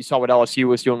 you saw what LSU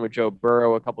was doing with Joe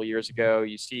Burrow a couple of years ago.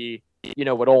 You see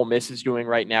what Ole Miss is doing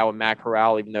right now with Matt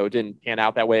Corral, even though it didn't pan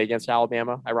out that way against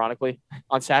Alabama, ironically,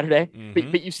 on Saturday.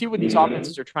 But you see what these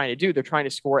offenses are trying to do. They're trying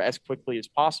to score as quickly as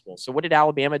possible. So what did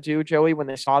Alabama do, Joey, when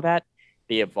they saw that?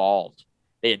 They evolved.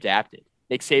 They adapted.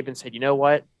 Nick Saban said, you know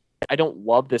what? I don't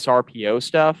love this RPO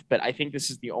stuff, but I think this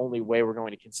is the only way we're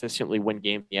going to consistently win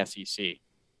games in the SEC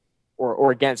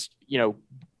or against,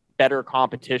 better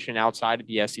competition outside of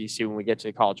the SEC when we get to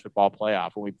the college football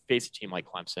playoff, when we face a team like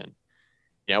Clemson.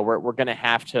 We're going to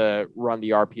have to run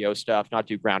the RPO stuff, not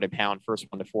do ground and pound first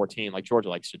 1 to 14 like Georgia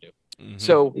likes to do.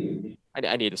 So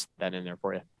I need to slip that in there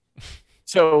for you.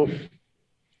 So,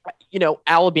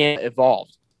 Alabama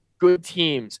evolved. Good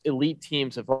teams, elite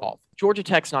teams evolve. Georgia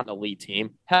Tech's not an elite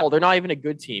team. Hell, they're not even a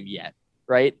good team yet,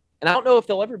 right? And I don't know if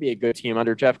they'll ever be a good team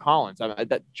under Jeff Collins.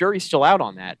 That jury's still out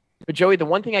on that. But Joey, the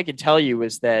one thing I can tell you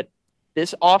is that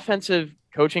this offensive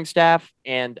coaching staff,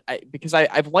 because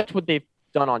I've liked what they've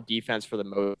done on defense for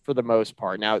the most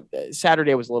part. Now,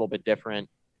 Saturday was a little bit different.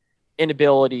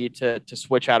 Inability to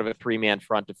switch out of a 3-man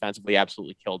front defensively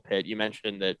absolutely killed Pitt. You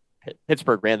mentioned that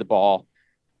Pittsburgh ran the ball,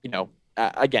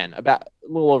 again, about a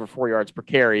little over 4 yards per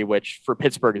carry, which for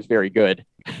Pittsburgh is very good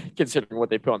considering what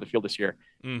they put on the field this year.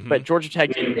 But Georgia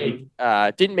Tech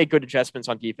didn't make good adjustments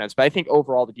on defense, but I think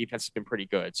overall the defense has been pretty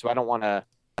good. So I don't want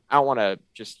to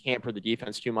just hamper the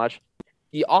defense too much.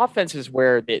 The offense is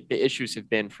where the issues have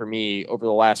been for me over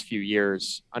the last few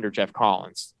years under Jeff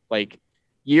Collins. Like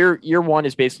year one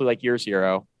is basically like year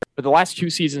zero, but the last 2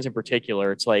 seasons in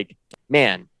particular, it's like,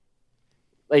 man,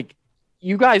 like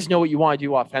you guys know what you want to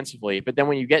do offensively, but then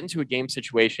when you get into a game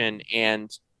situation and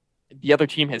the other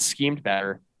team has schemed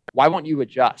better, why won't you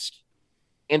adjust?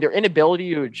 And their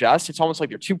inability to adjust, it's almost like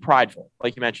they're too prideful.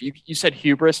 Like you mentioned, you said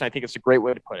hubris, and I think it's a great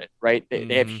way to put it, right?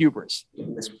 They have hubris.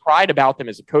 There's pride about them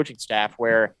as a coaching staff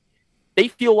where they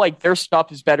feel like their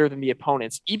stuff is better than the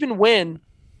opponents, even when,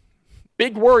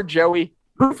 big word, Joey,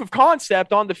 proof of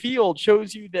concept on the field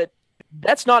shows you that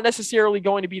that's not necessarily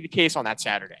going to be the case on that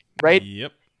Saturday, right?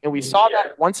 Yep. And we saw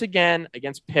that once again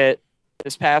against Pitt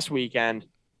this past weekend,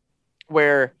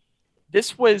 where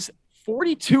this was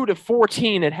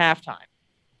 42-14 at halftime.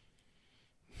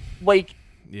 Like,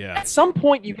 at some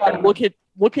point, you got to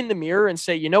look in the mirror and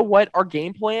say, you know what? Our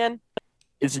game plan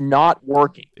is not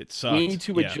working. It sucks. We need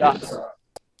to adjust.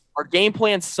 Our game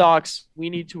plan sucks. We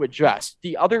need to adjust.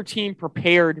 The other team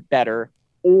prepared better,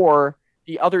 or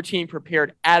the other team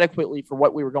prepared adequately for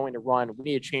what we were going to run. We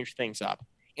need to change things up.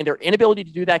 And their inability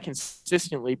to do that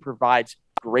consistently provides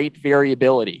great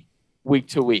variability week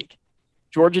to week.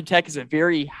 Georgia Tech is a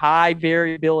very high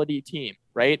variability team,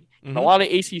 right? And a lot of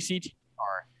ACC teams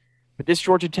are. But this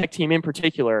Georgia Tech team in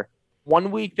particular, one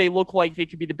week they look like they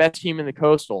could be the best team in the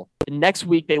Coastal. The next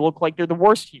week they look like they're the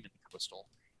worst team in the Coastal.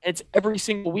 And it's every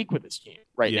single week with this team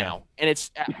right now. And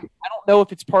I don't know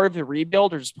if it's part of the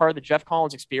rebuild or just part of the Jeff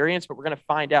Collins experience, but we're going to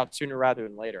find out sooner rather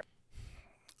than later.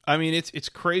 I mean, it's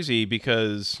crazy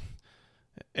because,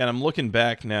 and I'm looking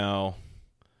back now,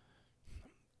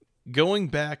 going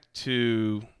back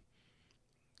to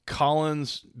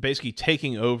Collins basically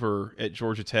taking over at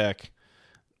Georgia Tech,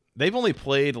 they've only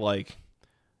played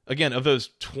again, of those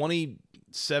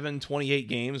 27, 28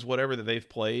 games, whatever that they've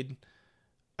played,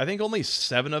 I think only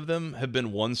 7 of them have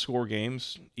been 1-score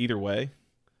games either way.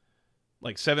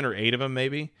 7 or 8 of them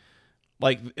maybe.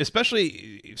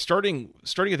 Especially starting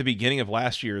at the beginning of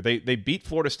last year, they beat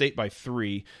Florida State by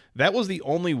 3. That was the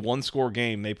only 1-score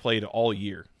game they played all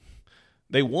year.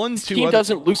 They won 2 This team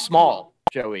doesn't lose small,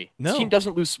 Joey. No. This team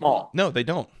doesn't lose small. No, they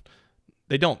don't.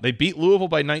 They beat Louisville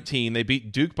by 19. They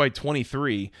beat Duke by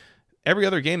 23. Every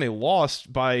other game they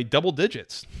lost by double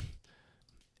digits.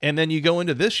 And then you go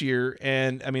into this year,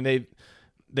 and I mean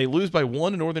they lose by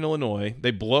 1 to Northern Illinois.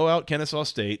 They blow out Kennesaw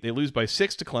State. They lose by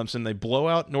 6 to Clemson. They blow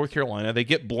out North Carolina. They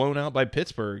get blown out by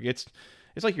Pittsburgh. It's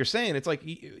like you're saying. It's like,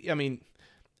 I mean,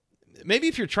 maybe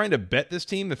if you're trying to bet this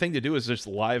team, the thing to do is just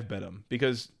live bet them,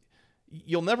 because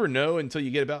you'll never know until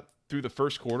you get about through the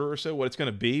first quarter or so what it's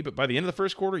going to be. But by the end of the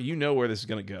first quarter, you know where this is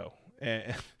going to go.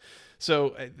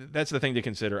 So that's the thing to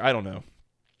consider. I don't know.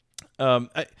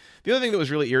 The other thing that was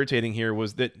really irritating here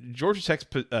was that Georgia Tech's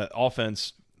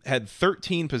offense had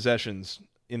 13 possessions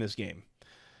in this game.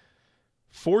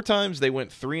 4 times they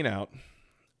went 3 and out.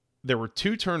 There were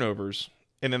 2 turnovers,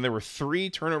 and then there were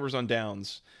 3 turnovers on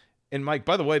downs. And Mike,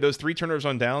 by the way, those 3 turnovers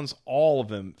on downs, all of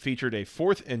them featured a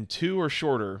 4th and 2 or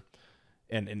shorter.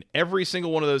 And in every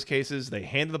single one of those cases, they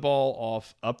handed the ball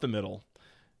off up the middle.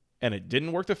 And it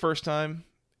didn't work the first time,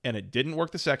 and it didn't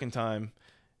work the second time.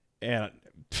 And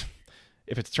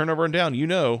if it's turnover and down, you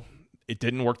know it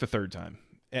didn't work the third time.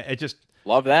 It just...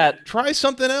 Love that. Try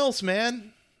something else,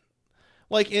 man.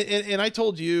 Like, and I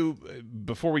told you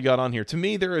before we got on here, to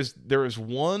me, there is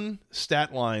one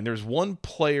stat line, there's one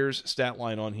player's stat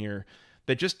line on here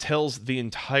that just tells the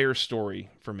entire story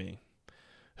for me.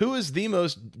 Who is the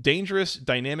most dangerous,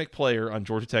 dynamic player on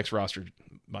Georgia Tech's roster,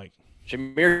 Mike?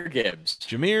 Jahmyr Gibbs.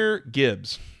 Jahmyr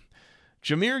Gibbs.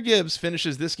 Jahmyr Gibbs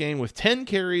finishes this game with 10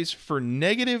 carries for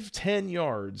negative 10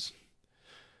 yards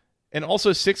and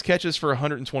also 6 catches for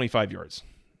 125 yards.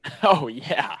 Oh,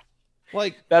 yeah.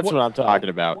 Like, that's what I'm talking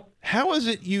about. How is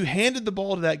it you handed the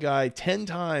ball to that guy 10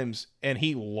 times and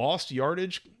he lost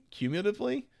yardage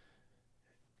cumulatively?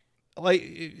 Like,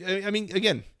 I mean,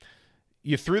 again,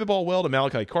 you threw the ball well to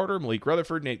Malachi Carter, Malik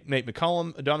Rutherford, Nate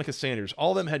McCollum, Adonicus Sanders.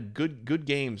 All of them had good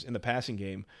games in the passing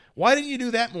game. Why didn't you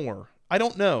do that more? I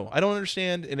don't know. I don't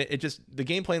understand. And it just, the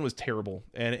game plan was terrible.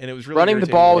 And it was really running the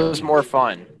ball was more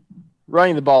fun.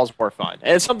 Running the ball is more fun.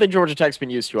 And it's something Georgia Tech's been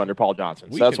used to under Paul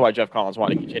Johnson. So that's why Jeff Collins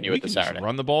wanted to continue it this Saturday.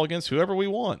 Run the ball against whoever we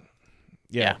want.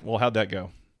 Yeah. Well, how'd that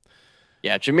go?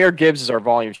 Yeah. Jahmyr Gibbs is our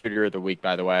volume shooter of the week,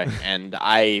 by the way. And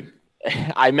I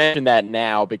mentioned that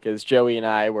now because Joey and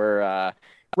I were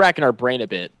racking our brain a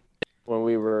bit when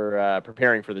we were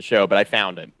preparing for the show, but I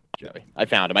found him, Joey. I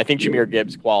found him. I think Jahmyr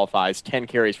Gibbs qualifies 10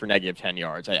 carries for negative 10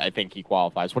 yards. I think he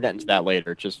qualifies. We'll get into that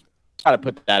later. Just got to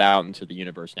put that out into the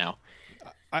universe now.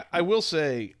 I will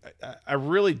say, I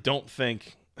really don't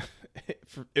think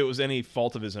it was any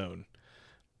fault of his own.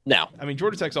 No. I mean,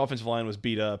 Georgia Tech's offensive line was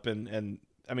beat up, and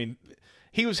I mean,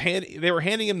 they were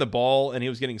handing him the ball, and he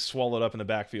was getting swallowed up in the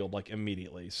backfield like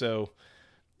immediately. So,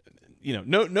 you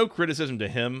know, no criticism to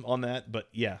him on that, but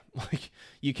yeah, like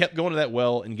you kept going to that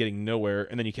well and getting nowhere,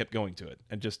 and then you kept going to it,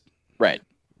 and just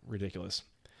ridiculous.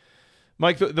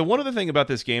 Mike, the one other thing about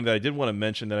this game that I did want to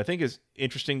mention that I think is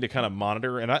interesting to kind of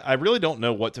monitor, and I really don't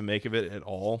know what to make of it at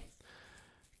all.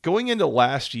 Going into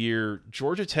last year,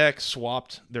 Georgia Tech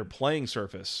swapped their playing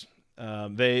surface.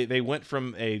 They went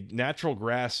from a natural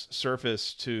grass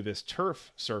surface to this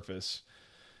turf surface,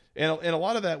 and a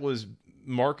lot of that was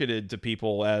marketed to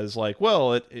people as like,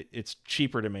 well, it's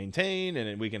cheaper to maintain,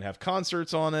 and we can have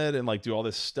concerts on it, and like do all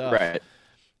this stuff. Right.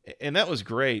 And that was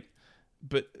great.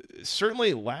 But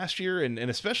certainly last year, and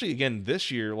especially again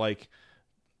this year, like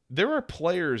there are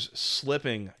players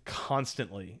slipping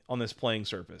constantly on this playing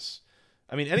surface.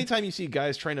 I mean, anytime you see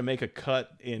guys trying to make a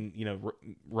cut in, you know,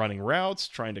 running routes,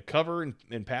 trying to cover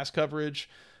in pass coverage,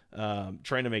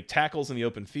 trying to make tackles in the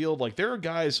open field, like there are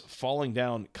guys falling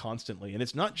down constantly. And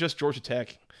it's not just Georgia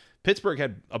Tech. Pittsburgh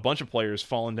had a bunch of players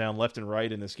falling down left and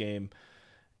right in this game.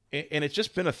 And it's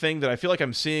just been a thing that I feel like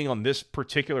I'm seeing on this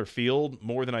particular field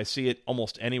more than I see it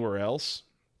almost anywhere else.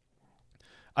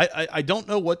 I don't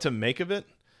know what to make of it,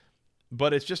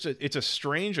 but it's just it's a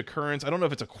strange occurrence. I don't know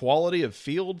if it's a quality of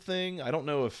field thing. I don't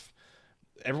know if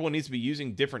everyone needs to be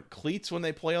using different cleats when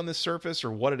they play on this surface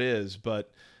or what it is, but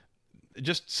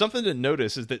just something to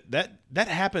notice is that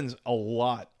happens a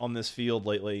lot on this field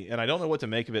lately, and I don't know what to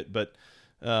make of it, but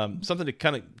something to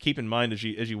kind of keep in mind as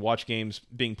you watch games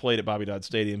being played at Bobby Dodd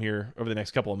Stadium here over the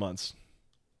next couple of months.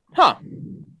 Huh.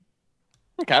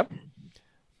 Okay.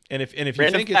 And if you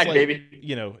Random think fact, it's like, baby.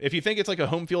 you know, if you think it's like a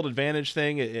home field advantage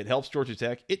thing, it helps Georgia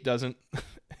Tech. It doesn't.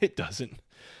 It doesn't.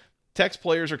 Tech's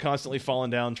players are constantly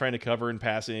falling down, trying to cover and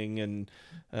passing, and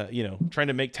you know, trying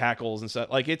to make tackles and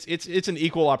stuff. Like it's an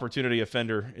equal opportunity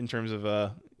offender in terms of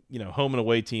you know, home and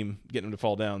away team getting them to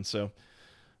fall down. So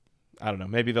I don't know.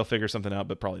 Maybe they'll figure something out,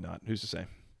 but probably not. Who's to say?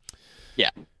 Yeah.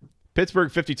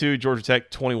 Pittsburgh 52, Georgia Tech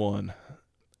 21.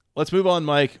 Let's move on,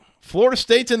 Mike. Florida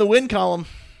State's in the win column.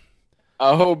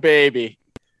 Oh, baby.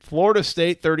 Florida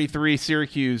State 33,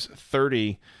 Syracuse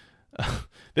 30.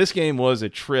 This game was a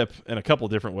trip in a couple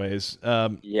different ways.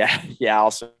 Yeah,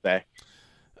 I'll say.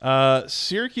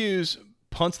 Syracuse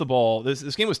punts the ball.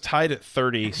 This game was tied at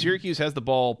 30. Syracuse has the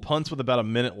ball, punts with about a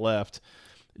minute left.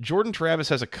 Jordan Travis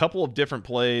has a couple of different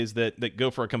plays that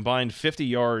go for a combined 50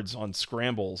 yards on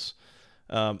scrambles.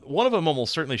 One of them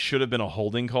almost certainly should have been a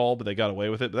holding call, but they got away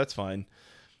with it, but that's fine.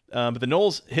 But the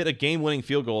Noles hit a game-winning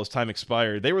field goal as time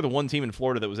expired. They were the one team in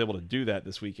Florida that was able to do that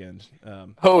this weekend.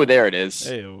 There it is.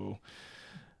 Hey-o.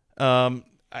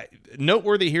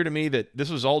 Noteworthy here to me that this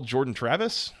was all Jordan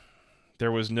Travis.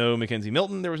 There was no Mackenzie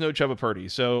Milton. There was no Chubba Purdy.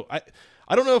 So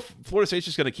I don't know if Florida State's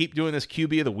just going to keep doing this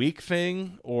QB of the week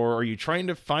thing, or are you trying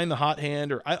to find the hot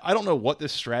hand? Or I don't know what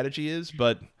this strategy is,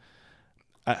 but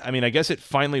I mean, I guess it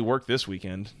finally worked this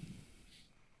weekend.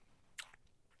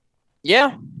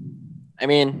 Yeah. I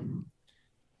mean,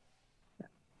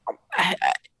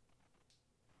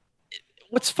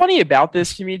 what's funny about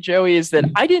this to me, Joey, is that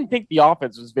I didn't think the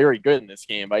offense was very good in this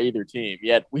game by either team,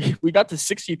 yet we got to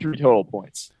 63 total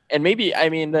points. And maybe, I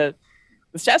mean,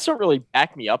 the stats don't really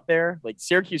back me up there. Like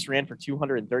Syracuse ran for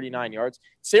 239 yards.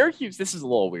 Syracuse, this is a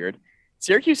little weird.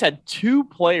 Syracuse had 2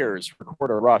 players record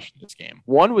a rush in this game.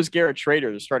 One was Garrett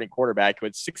Schrader, the starting quarterback, who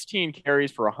had 16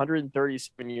 carries for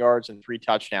 137 yards and 3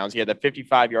 touchdowns. He had the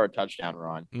 55-yard touchdown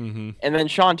run. Mm-hmm. And then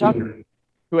Sean Tucker,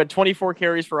 who had 24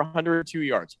 carries for 102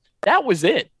 yards. That was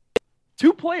it.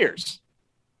 2 players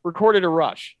recorded a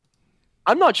rush.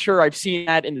 I'm not sure I've seen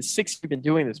that in the 6 we've been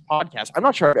doing this podcast. I'm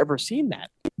not sure I've ever seen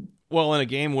that. Well, in a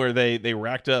game where they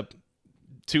racked up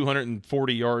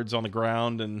 240 yards on the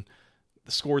ground and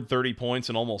scored 30 points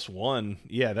and almost won.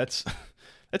 Yeah, that's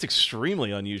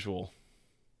extremely unusual.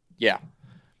 Yeah.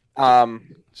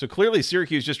 So clearly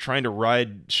Syracuse just trying to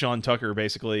ride Sean Tucker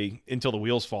basically until the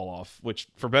wheels fall off, which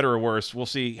for better or worse, we'll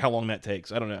see how long that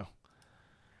takes. I don't know.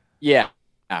 Yeah.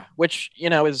 Which,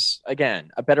 is, again,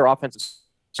 a better offensive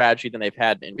strategy than they've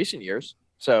had in recent years.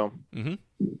 So, we'll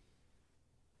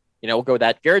go with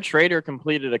that. Garrett Schrader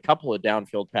completed a couple of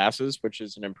downfield passes, which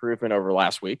is an improvement over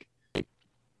last week.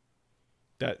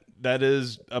 That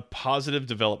is a positive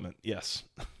development. Yes.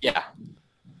 Yeah.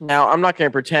 Now, I'm not going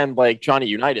to pretend like Johnny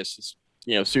Unitas is,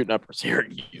 suiting up for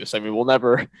Syracuse. I mean, we'll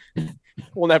never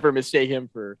mistake him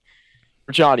for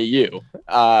Johnny U.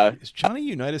 Is Johnny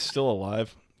Unitas still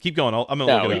alive? Keep going. I'm going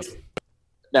to look it up.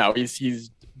 No,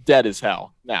 he's dead as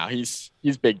hell. Now he's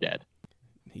big dead.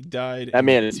 He died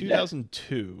in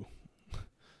 2002. Dead.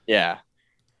 Yeah.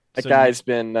 That guy's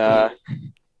been that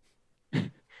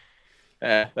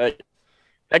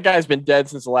guy's been dead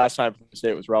since the last time Florida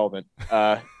State was relevant.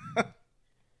 There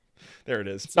it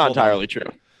is. It's not entirely true.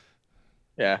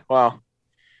 Yeah, well,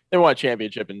 they won a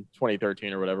championship in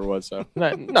 2013 or whatever it was, so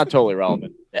not totally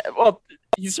relevant. Yeah, well,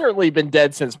 he's certainly been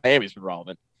dead since Miami's been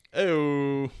relevant.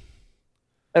 Oh.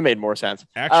 That made more sense.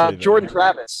 Actually, Jordan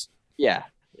Travis. Yeah,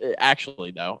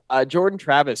 actually, though. Jordan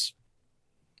Travis,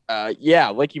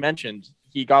 like you mentioned,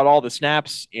 he got all the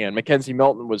snaps, and Mackenzie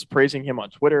Milton was praising him on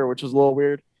Twitter, which was a little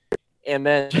weird. And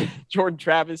then Jordan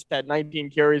Travis had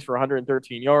 19 carries for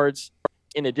 113 yards,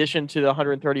 in addition to the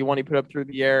 131 he put up through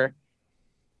the air.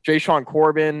 Jayshon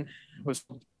Corbin was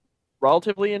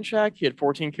relatively in check. He had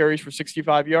 14 carries for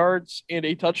 65 yards and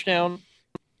a touchdown.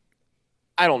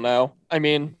 I don't know. I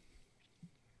mean,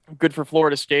 good for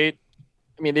Florida State.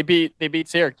 I mean, they beat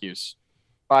Syracuse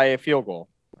by a field goal.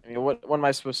 I mean, what am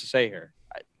I supposed to say here?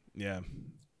 Yeah.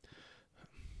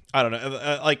 I don't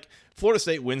know. Florida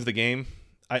State wins the game.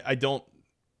 I don't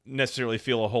necessarily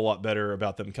feel a whole lot better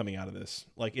about them coming out of this.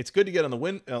 Like, it's good to get on the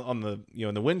win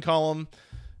in the win column.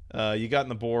 You got on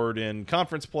the board in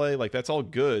conference play. Like, that's all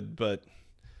good, but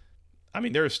I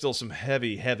mean, there are still some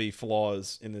heavy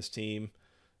flaws in this team.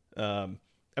 I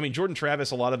mean, Jordan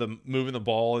Travis, a lot of the moving the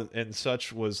ball and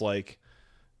such was like,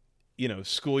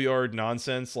 schoolyard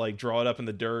nonsense, like draw it up in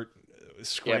the dirt,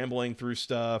 scrambling through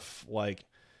stuff. Like,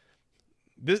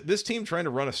 this team trying to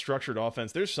run a structured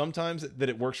offense, there's sometimes that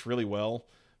it works really well.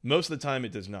 Most of the time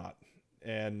it does not.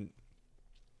 And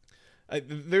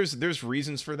there's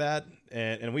reasons for that.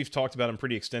 And we've talked about them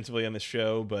pretty extensively on this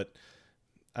show, but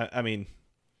I mean,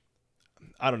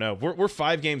 I don't know. We're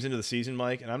 5 games into the season,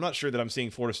 Mike, and I'm not sure that I'm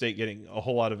seeing Florida State getting a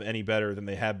whole lot of any better than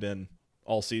they have been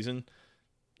all season.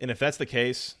 And if that's the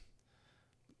case,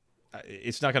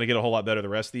 it's not going to get a whole lot better the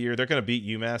rest of the year. They're going to beat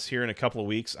UMass here in a couple of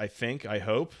weeks, I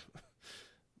hope.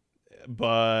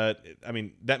 But, I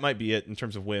mean, that might be it in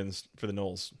terms of wins for the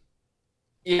Noles.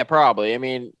 Yeah, probably. I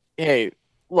mean, hey,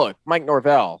 look, Mike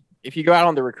Norvell, if you go out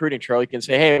on the recruiting trail, you can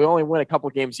say, hey, we only win a couple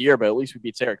games a year, but at least we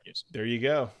beat Syracuse. There you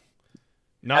go.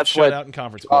 Not shut out in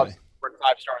conference play. We're 5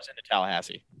 stars into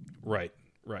Tallahassee. Right.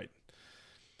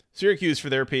 Syracuse, for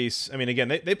their piece, I mean, again,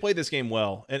 they played this game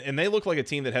well, and they look like a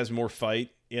team that has more fight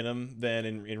in them than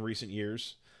in recent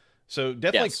years. So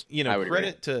definitely, yes,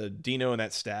 credit to Dino and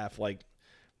that staff. Like,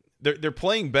 they're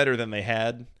playing better than they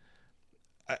had.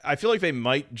 I feel like they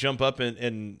might jump up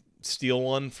and steal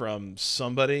one from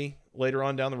somebody later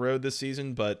on down the road this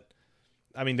season, but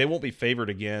I mean, they won't be favored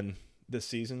again this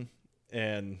season.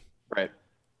 And right.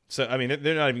 So, I mean,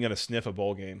 they're not even going to sniff a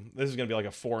bowl game. This is going to be like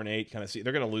a 4-8 kind of season.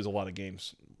 They're going to lose a lot of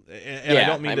games. And I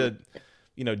don't mean to,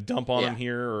 dump on them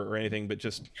here or anything, but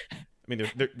just, I mean,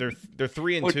 they're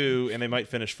 3-2 and they might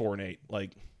finish 4-8.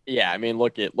 Like, yeah, I mean,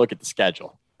 look at the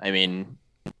schedule. I mean,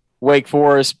 Wake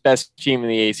Forest, best team in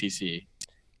the ACC.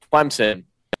 Clemson.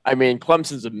 I mean,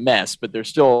 Clemson's a mess, but they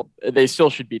still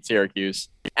should beat Syracuse.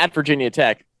 At Virginia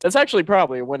Tech, that's actually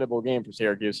probably a winnable game for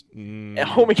Syracuse. At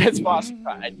home against Boston,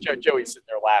 Joey's sitting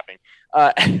there laughing.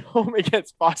 At home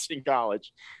against Boston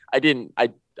College, I didn't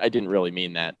really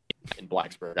mean that in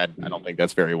Blacksburg. I don't think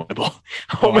that's very winnable.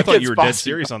 I thought you were dead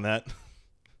serious on that.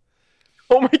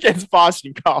 Home against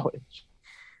Boston College.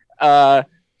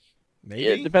 Maybe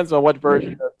it depends on what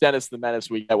version of Dennis the Menace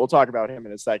we get. We'll talk about him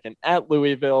in a second. At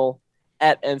Louisville,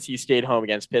 at NC State, home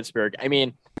against Pittsburgh. I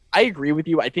mean, I agree with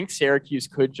you. I think Syracuse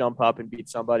could jump up and beat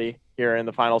somebody here in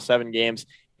the final 7 games.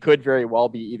 Could very well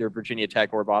be either Virginia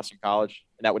Tech or Boston College,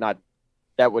 and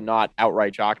that would not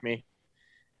outright shock me.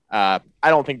 I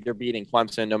don't think they're beating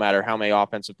Clemson, no matter how many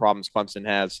offensive problems Clemson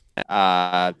has.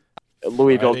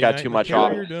 Louisville's got too much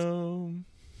offense.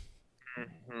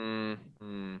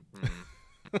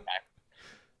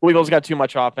 Louisville's got too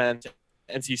much offense.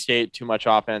 NC State, too much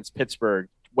offense. Pittsburgh,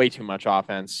 way too much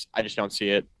offense. I just don't see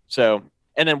it. So,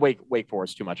 and then Wake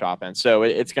Forest, too much offense. So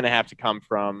it's going to have to come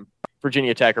from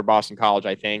Virginia Tech or Boston College,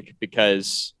 I think,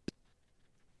 because,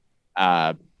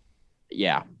 I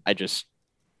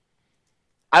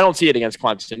don't see it against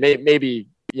Clemson. Maybe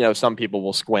some people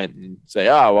will squint and say,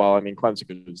 oh, well, I mean, Clemson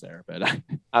could lose there, but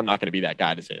I'm not going to be that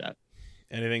guy to say that.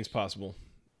 Anything's possible.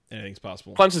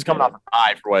 Clemson's coming off a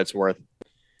high for what it's worth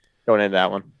going into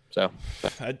that one. So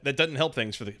that doesn't help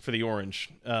things for the Orange.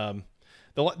 The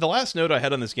last note I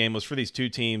had on this game was for these two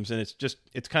teams, and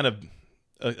it's kind of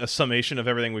a summation of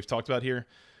everything we've talked about here.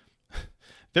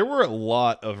 There were a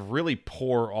lot of really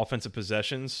poor offensive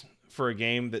possessions for a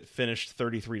game that finished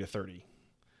 33-30.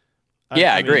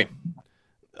 I agree.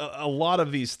 A lot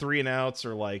of these 3-and-outs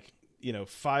are like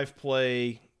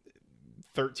 5-play,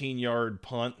 13-yard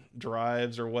punt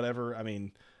drives or whatever. I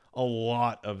mean, a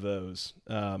lot of those.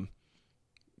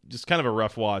 Just kind of a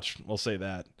rough watch, we'll say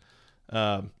that.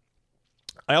 I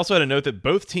also had a note that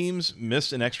both teams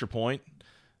missed an extra point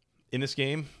in this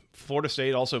game. Florida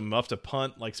State also muffed a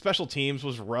punt. Like, special teams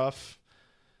was rough.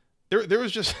 There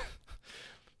was just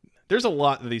there's a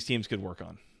lot that these teams could work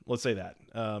on. Let's say that.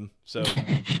 So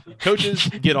coaches,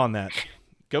 get on that.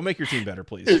 Go make your team better,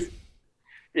 please.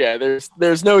 Yeah,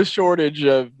 there's no shortage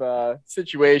of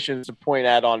situations to point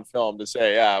at on film to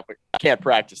say, we can't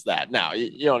practice that. No,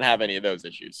 you don't have any of those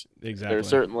issues. Exactly. There's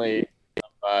certainly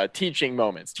teachable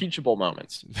moments.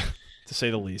 To say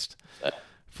the least.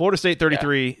 Florida State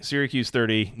 33, Syracuse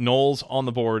 30. Noles on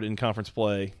the board in conference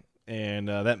play, and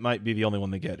that might be the only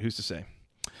one they get. Who's to say?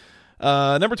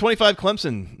 Number 25,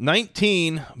 Clemson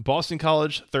 19, Boston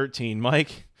College 13.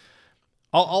 Mike,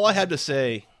 all I had to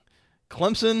say,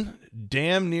 Clemson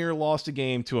damn near lost a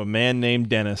game to a man named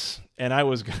Dennis, and I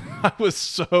was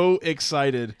so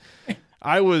excited.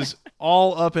 I was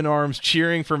all up in arms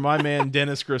cheering for my man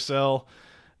Dennis Grosel.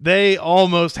 They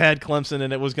almost had Clemson,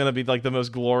 and it was going to be like the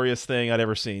most glorious thing I'd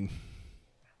ever seen.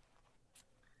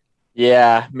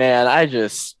 Yeah, man,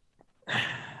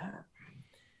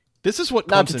 this is what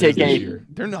Clemson is this year.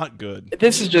 They're not good.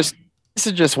 This is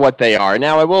just what they are.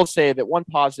 Now, I will say that one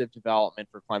positive development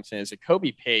for Clemson is that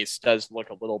Kobe Pace does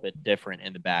look a little bit different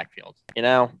in the backfield.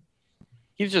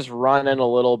 He's just running a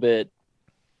little bit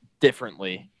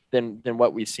differently than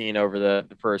what we've seen over the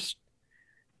first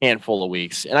handful of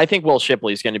weeks. And I think Will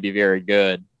Shipley is going to be very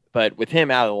good. But with him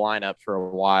out of the lineup for a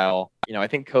while, I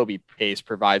think Kobe Pace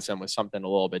provides them with something a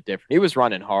little bit different. He was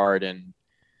running hard, and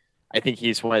I think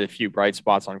he's one of the few bright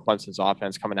spots on Clemson's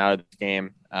offense coming out of this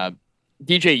game.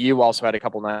 DJU also had a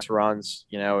couple nice runs,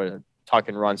 tuck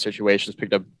and run situations,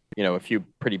 picked up, a few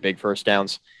pretty big first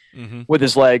downs with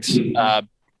his legs.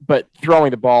 But throwing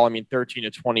the ball, 13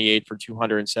 to 28 for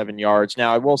 207 yards.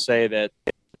 Now, I will say that,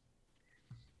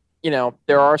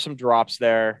 there are some drops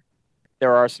there.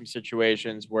 There are some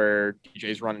situations where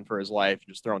DJ's running for his life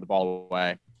and just throwing the ball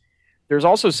away. There's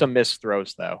also some missed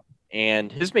throws, though,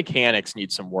 and his mechanics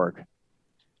need some work.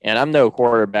 And I'm no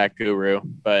quarterback guru,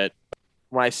 but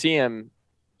when I see him,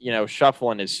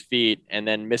 shuffling his feet and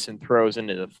then missing throws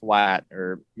into the flat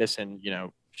or missing,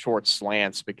 short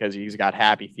slants because he's got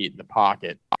happy feet in the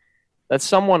pocket, that's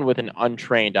someone with an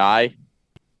untrained eye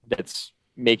that's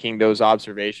making those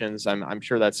observations. I'm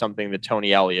sure that's something that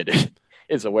Tony Elliott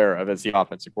is aware of as the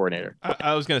offensive coordinator.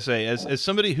 I was going to say, as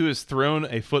somebody who has thrown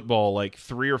a football like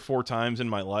 3 or 4 times in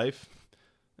my life,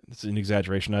 it's an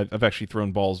exaggeration. I've actually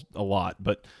thrown balls a lot,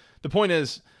 but the point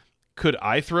is, could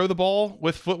I throw the ball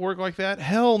with footwork like that?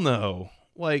 Hell no.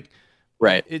 Like,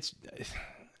 right. It's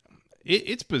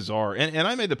bizarre. And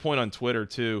I made the point on Twitter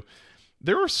too.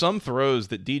 There are some throws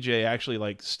that DJ actually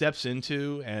like steps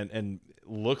into and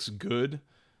looks good.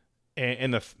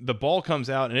 And the ball comes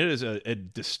out and it is a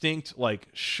distinct, like,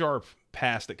 sharp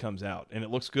pass that comes out and it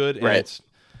looks good. And right.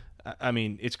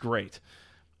 It's great.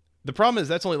 The problem is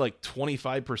that's only like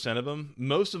 25% of them.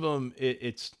 Most of them,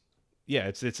 it's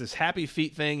this happy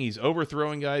feet thing. He's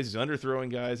overthrowing guys. He's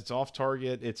underthrowing guys. It's off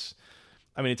target. It's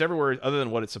everywhere other than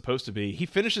what it's supposed to be. He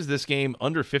finishes this game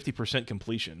under 50%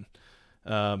 completion,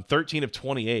 13 of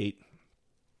 28.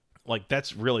 Like,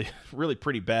 that's really, really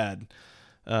pretty bad.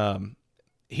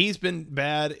 he's been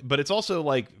bad, but it's also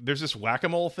like there's this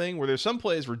whack-a-mole thing where there's some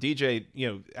plays where DJ,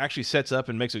 actually sets up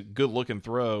and makes a good-looking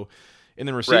throw, and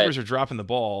then receivers are dropping the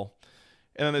ball.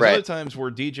 And then there's other times where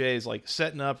DJ is like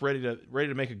setting up, ready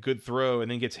to make a good throw, and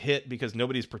then gets hit because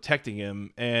nobody's protecting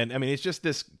him. And I mean, it's just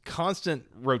this constant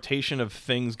rotation of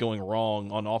things going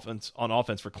wrong on offense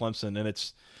for Clemson, and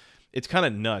it's kind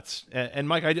of nuts. And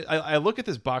Mike, I look at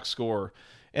this box score,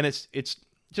 and it's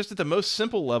just at the most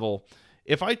simple level.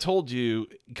 If I told you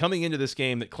coming into this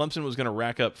game that Clemson was going to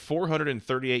rack up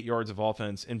 438 yards of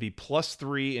offense and be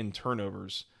 +3 in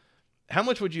turnovers, how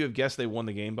much would you have guessed they won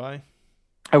the game by?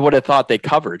 I would have thought they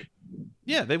covered.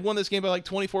 Yeah, they won this game by like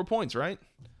 24 points, right?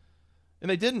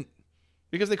 And they didn't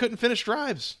because they couldn't finish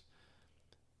drives.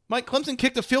 Mike, Clemson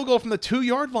kicked a field goal from the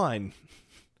 2-yard line.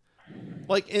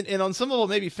 And on some level,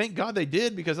 maybe thank God they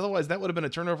did, because otherwise that would have been a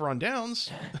turnover on downs.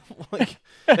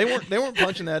 They weren't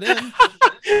punching that in.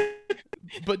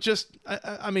 But just,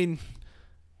 I mean,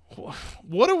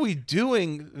 what are we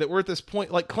doing that we're at this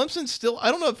point? Like, Clemson still,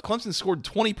 I don't know if Clemson scored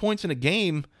 20 points in a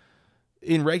game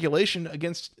in regulation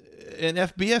against an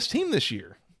FBS team this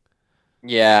year.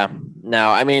 Yeah. No,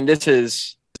 I mean, this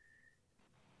is,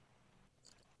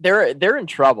 they're in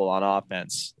trouble on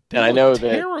offense. And I know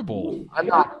terrible.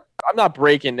 that I'm not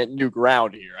breaking new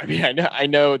ground here. I mean, I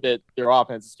know that their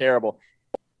offense is terrible,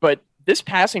 but this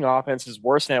passing offense is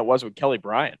worse than it was with Kelly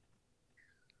Bryant.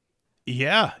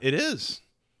 Yeah, it is.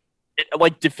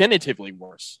 Definitively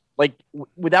worse.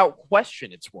 Without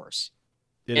question, it's worse.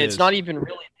 It's not even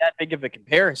really that big of a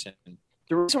comparison.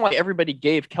 The reason why everybody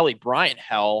gave Kelly Bryant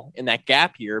hell in that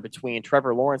gap year between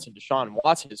Trevor Lawrence and Deshaun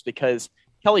Watson is because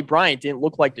Kelly Bryant didn't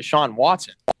look like Deshaun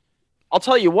Watson. I'll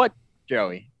tell you what,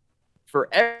 Joey, for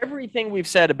everything we've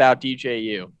said about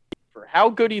DJU, for how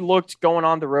good he looked going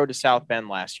on the road to South Bend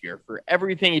last year, for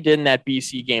everything he did in that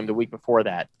BC game the week before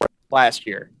that last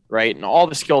year, right, and all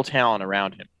the skill talent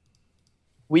around him,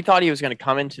 we thought he was going to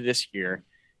come into this year,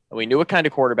 and we knew what kind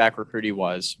of quarterback recruit he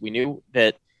was. We knew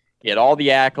that he had all the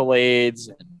accolades,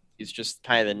 and he's just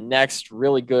kind of the next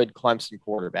really good Clemson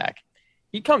quarterback.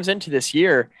 He comes into this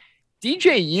year,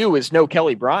 DJU is no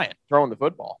Kelly Bryant throwing the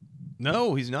football.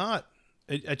 No, he's not.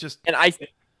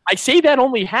 I say that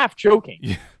only half joking.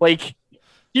 Yeah.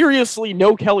 Seriously,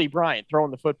 no Kelly Bryant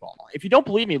throwing the football. If you don't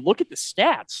believe me, look at the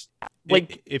stats.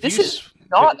 This is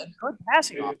not a good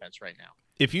passing offense right now.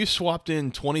 If you swapped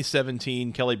in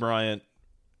 2017 Kelly Bryant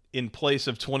in place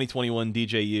of 2021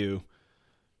 DJU,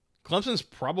 Clemson's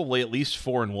probably at least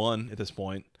 4-1 at this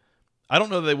point. I don't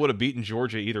know that they would have beaten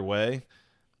Georgia either way.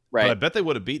 Right. But I bet they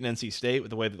would have beaten NC State with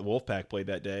the way that the Wolfpack played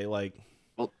that day.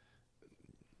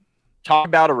 Talk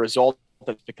about a result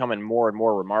that's becoming more and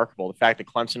more remarkable. The fact that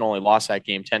Clemson only lost that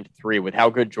game 10-3 with how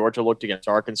good Georgia looked against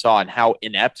Arkansas and how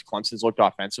inept Clemson's looked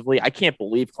offensively. I can't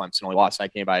believe Clemson only lost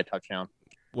that game by a touchdown.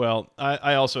 Well,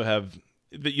 I also have,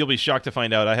 you'll be shocked to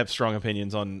find out, I have strong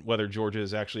opinions on whether Georgia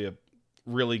is actually a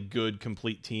really good,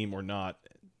 complete team or not.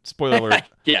 Spoiler alert.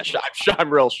 Yeah, I'm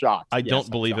real shocked. I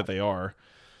don't believe that they are.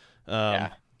 Yeah.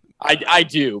 I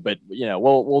do, but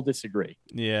we'll disagree.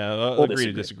 Yeah, we'll agree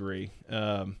to disagree.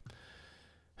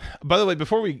 By the way,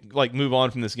 before we move on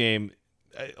from this game,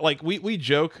 we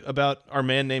joke about our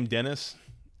man named Dennis,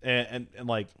 and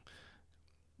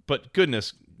but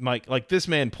goodness, Mike, this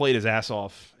man played his ass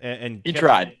off and he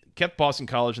kept Boston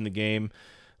College in the game.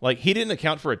 He didn't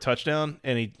account for a touchdown,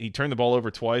 and he turned the ball over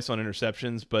twice on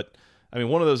interceptions. But I mean,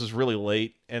 one of those was really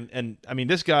late, and I mean,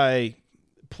 this guy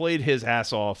played his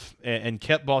ass off and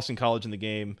kept Boston College in the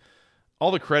game. All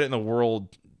the credit in the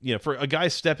world, for a guy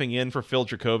stepping in for Phil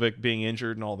Dracovic being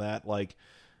injured and all that.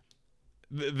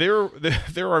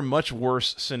 There are much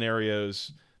worse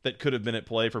scenarios that could have been at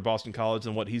play for Boston College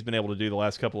than what he's been able to do the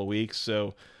last couple of weeks.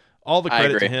 So all the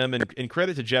credit to him and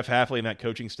credit to Jeff Hafley and that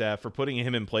coaching staff for putting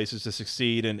him in places to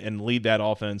succeed and lead that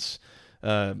offense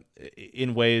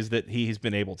in ways that he's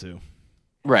been able to.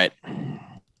 Right.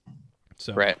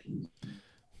 So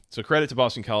credit to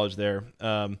Boston College there.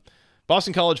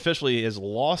 Boston College officially is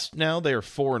lost now. They are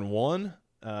 4-1.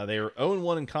 They are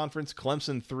 0-1 in conference.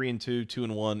 Clemson 3-2,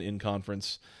 2-1 in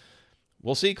conference.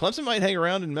 We'll see. Clemson might hang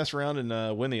around and mess around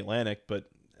and win the Atlantic, but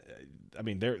I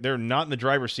mean they're not in the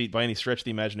driver's seat by any stretch of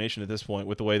the imagination at this point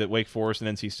with the way that Wake Forest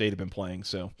and NC State have been playing.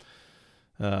 So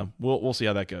we'll see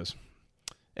how that goes.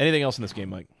 Anything else in this game,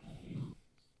 Mike?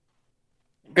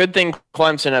 Good thing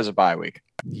Clemson has a bye week.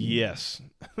 Yes.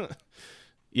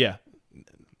 Yeah.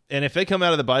 And if they come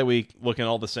out of the bye week looking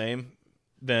all the same,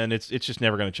 then it's just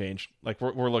never going to change.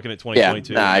 We're looking at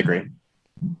 2022. Yeah, I agree.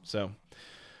 So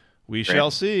we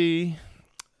shall see.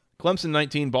 Clemson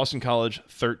 19, Boston College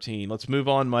 13. Let's move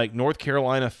on, Mike. North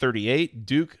Carolina 38,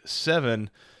 Duke 7.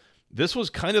 This was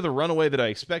kind of the runaway that I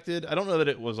expected. I don't know that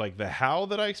it was like the how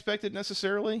that I expected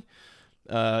necessarily.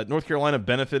 North Carolina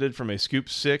benefited from a scoop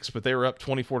 6, but they were up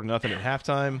 24-0 at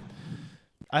halftime.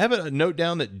 I have a note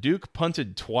down that Duke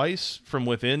punted twice from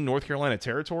within North Carolina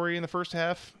territory in the first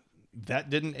half. That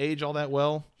didn't age all that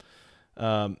well.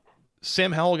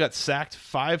 Sam Howell got sacked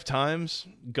 5 times.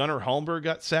 Gunnar Holmberg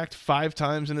got sacked 5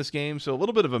 times in this game, so a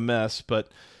little bit of a mess, but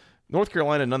North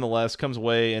Carolina nonetheless comes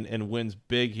away and wins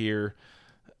big here.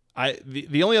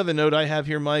 The only other note I have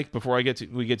here, Mike, before we get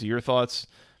to your thoughts,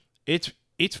 it's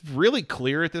really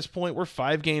clear at this point. We're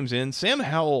 5 games in. Sam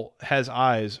Howell has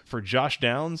eyes for Josh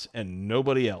Downs and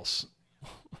nobody else.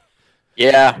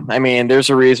 Yeah, I mean,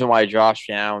 there's a reason why Josh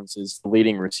Downs is the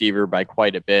leading receiver by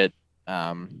quite a bit,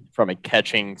 from a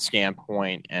catching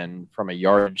standpoint and from a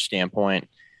yardage standpoint,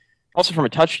 also from a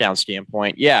touchdown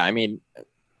standpoint. Yeah, I mean,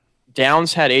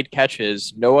 Downs had 8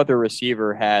 catches. No other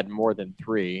receiver had more than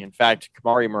 3. In fact,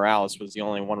 Kamari Morales was the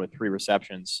only one with 3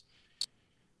 receptions,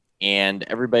 and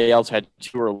everybody else had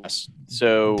 2 or less.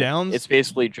 So it's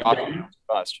basically Josh Downs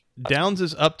bust. Downs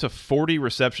is up to 40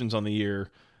 receptions on the year.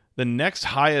 The next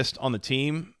highest on the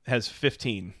team has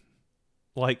 15.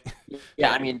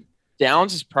 Yeah, I mean,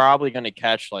 Downs is probably going to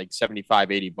catch like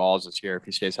 75, 80 balls this year if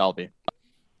he stays healthy.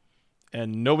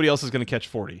 And nobody else is going to catch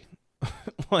 40.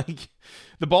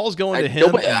 The ball's going to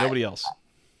him and nobody else.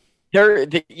 There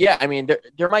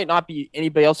might not be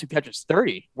anybody else who catches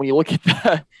 30 when you look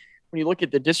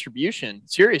at the distribution.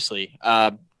 Seriously,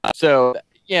 so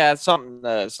yeah, it's something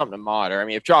to monitor. I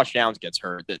mean, if Josh Downs gets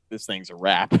hurt, this thing's a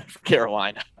wrap for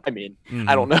Carolina. I mean,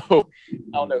 I don't know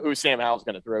who Sam Howell's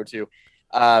going to throw to.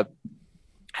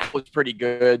 Was pretty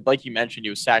good. Like you mentioned, he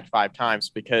was sacked 5 times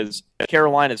because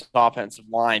Carolina's offensive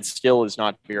line still is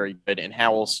not very good, and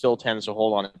Howell still tends to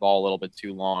hold on to the ball a little bit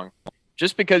too long.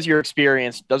 Just because you're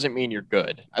experienced doesn't mean you're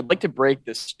good. I'd like to break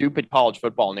this stupid college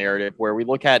football narrative where we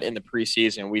look at in the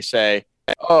preseason, we say,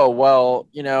 oh, well,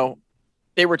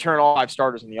 they return all 5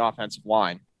 starters in the offensive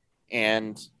line,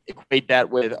 and equate that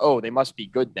with, oh, they must be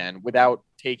good then, without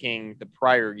taking the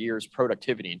prior year's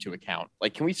productivity into account.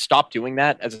 Can we stop doing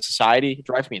that as a society? It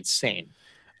drives me insane.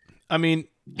 I mean,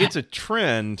 it's a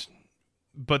trend,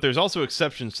 but there's also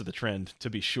exceptions to the trend, to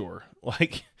be sure.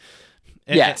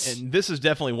 Yes. And this is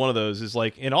definitely one of those, is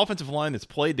an offensive line that's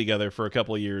played together for a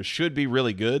couple of years should be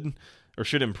really good or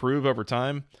should improve over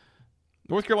time.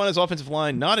 North Carolina's offensive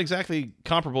line, not exactly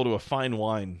comparable to a fine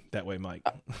wine that way, Mike.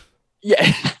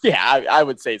 Yeah, I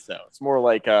would say so. It's more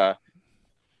like a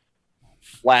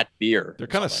flat beer. They're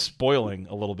kind of spoiling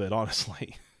a little bit,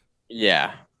 honestly.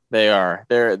 Yeah, they are.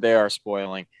 They are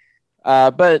spoiling.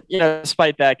 But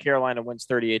despite that, Carolina wins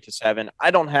 38-7.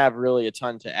 I don't have really a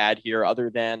ton to add here,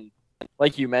 other than,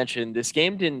 like you mentioned, this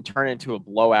game didn't turn into a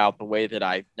blowout the way that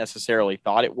I necessarily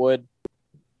thought it would.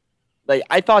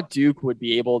 I thought Duke would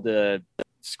be able to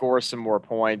score some more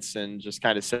points and just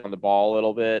kind of sit on the ball a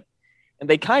little bit. And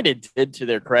they kind of did, to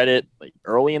their credit,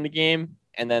 early in the game.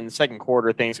 And then the second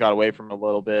quarter, things got away from them a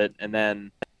little bit. And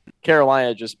then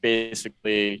Carolina just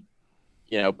basically,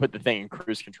 put the thing in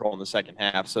cruise control in the second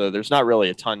half. So there's not really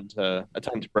a ton to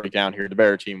break down here. The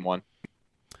better team won.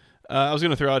 I was going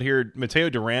to throw out here, Mateo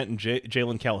Durant and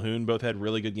Jalen Calhoun both had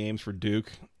really good games for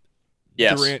Duke.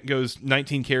 Yes. Durant goes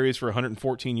 19 carries for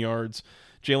 114 yards.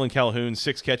 Jalen Calhoun,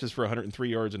 6 catches for 103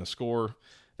 yards and a score.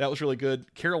 That was really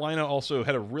good. Carolina also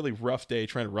had a really rough day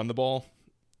trying to run the ball.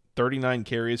 39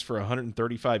 carries for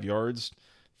 135 yards,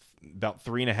 about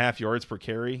 3.5 yards per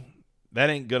carry. That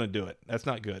ain't going to do it. That's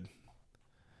not good.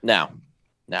 No,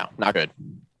 not good.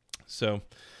 So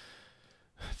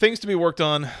things to be worked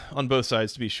on both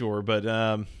sides, to be sure. But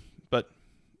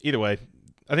either way,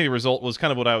 I think the result was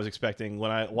kind of what I was expecting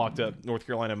when I locked up North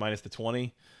Carolina minus the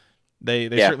 20. They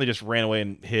certainly just ran away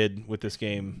and hid with this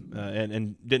game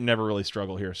and didn't ever really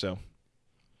struggle here. So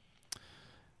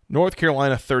North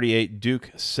Carolina 38,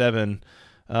 Duke 7.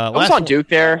 I was on Duke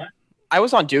there,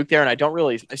 and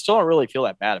I still don't really feel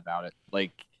that bad about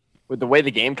it. With the way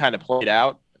the game kind of played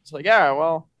out, it's yeah,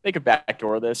 well, they could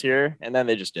backdoor this here, and then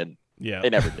they just didn't. Yeah, they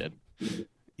never did.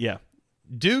 Yeah,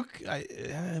 Duke.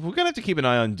 We're gonna have to keep an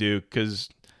eye on Duke because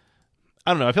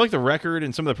I don't know. I feel like the record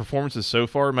and some of the performances so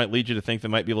far might lead you to think they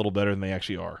might be a little better than they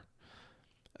actually are.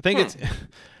 I think it's.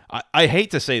 I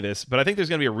hate to say this, but I think there's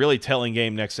going to be a really telling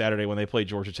game next Saturday when they play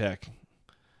Georgia Tech.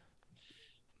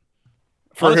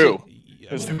 For honestly,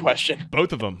 who is the question?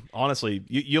 Both of them. Honestly,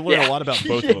 you learn a lot about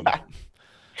both of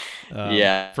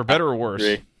them. For better or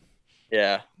worse.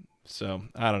 Yeah. So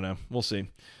I don't know. We'll see.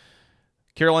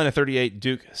 Carolina 38,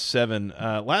 Duke 7.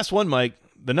 Last one, Mike.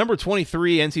 The number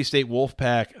 23 NC State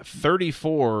Wolfpack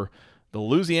 34. The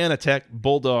Louisiana Tech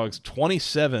Bulldogs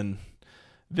 27.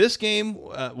 This game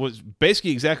was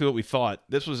basically exactly what we thought.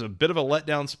 This was a bit of a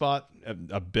letdown spot.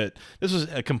 This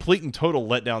was a complete and total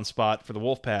letdown spot for the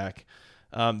Wolfpack.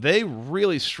 They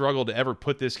really struggled to ever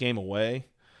put this game away.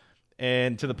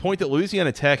 And to the point that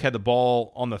Louisiana Tech had the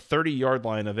ball on the 30-yard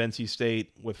line of NC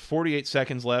State with 48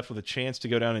 seconds left with a chance to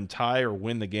go down and tie or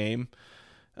win the game.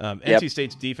 NC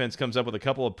State's defense comes up with a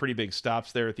couple of pretty big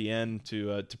stops there at the end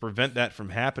to prevent that from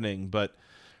happening. But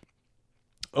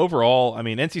overall, I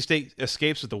mean, NC State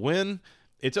escapes with the win.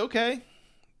 It's okay.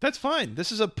 That's fine.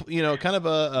 This is kind of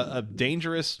a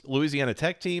dangerous Louisiana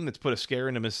Tech team that's put a scare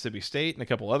into Mississippi State and a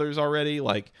couple others already.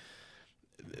 Like,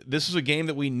 this is a game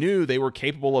that we knew they were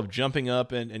capable of jumping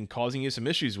up and causing you some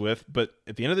issues with. But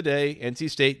at the end of the day,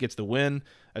 NC State gets the win.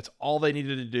 That's all they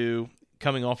needed to do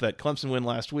coming off that Clemson win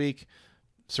last week.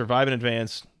 Survive in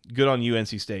advance. Good on you,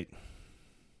 NC State.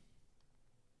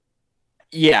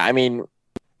 Yeah, I mean,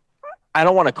 I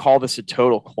don't want to call this a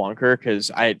total clunker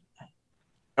because I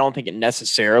don't think it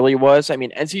necessarily was. I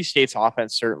mean, NC State's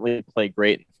offense certainly played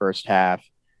great in the first half.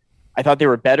 I thought they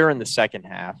were better in the second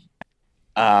half.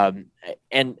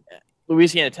 And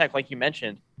Louisiana Tech, like you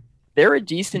mentioned, they're a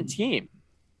decent team.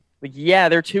 Like, yeah,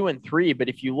 they're 2-3, but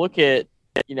if you look at,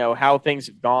 how things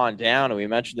have gone down, and we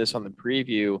mentioned this on the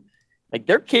preview, like,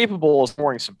 they're capable of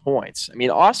scoring some points. I mean,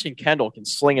 Austin Kendall can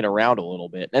sling it around a little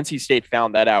bit. NC State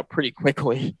found that out pretty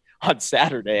quickly on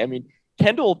Saturday. I mean,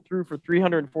 Kendall threw for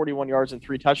 341 yards and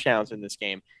 3 touchdowns in this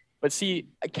game. But see,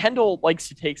 Kendall likes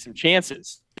to take some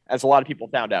chances, as a lot of people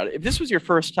found out. If this was your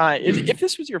first time, if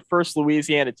this was your first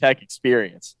Louisiana Tech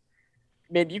experience,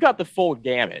 man, you got the full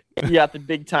gamut. You got the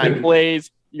big time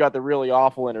plays. You got the really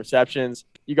awful interceptions.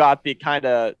 You got the kind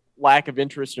of lack of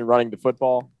interest in running the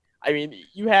football. I mean,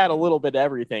 you had a little bit of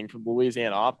everything from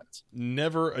Louisiana offense.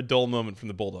 Never a dull moment from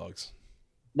the Bulldogs.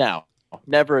 No,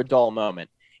 never a dull moment.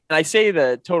 And I say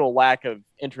the total lack of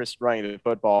interest running the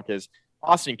football because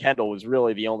Austin Kendall was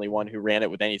really the only one who ran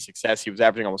it with any success. He was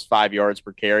averaging almost 5 yards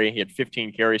per carry. He had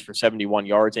 15 carries for 71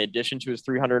 yards in addition to his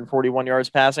 341 yards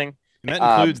passing. And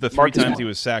that includes the 3 times he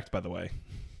was sacked, by the way.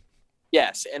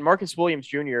 Yes, and Marcus Williams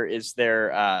Jr. is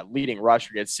their leading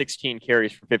rusher. He had 16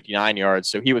 carries for 59 yards,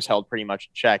 so he was held pretty much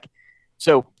in check.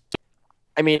 So,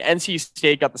 I mean, NC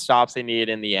State got the stops they needed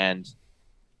in the end.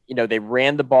 They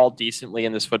ran the ball decently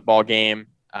in this football game.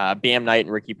 Bam Knight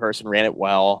and Ricky Person ran it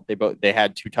well. They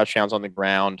had 2 touchdowns on the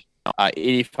ground,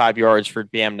 85 yards for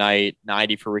Bam Knight,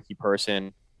 90 for Ricky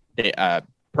Person.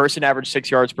 Person averaged 6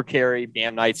 yards per carry.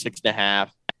 Bam Knight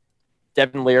 6.5.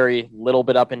 Devin Leary, little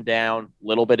bit up and down,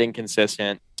 little bit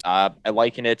inconsistent. I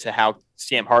liken it to how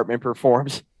Sam Hartman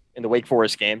performed in the Wake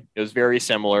Forest game. It was very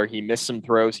similar. He missed some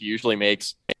throws he usually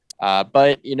makes.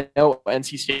 But,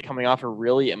 NC State coming off a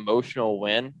really emotional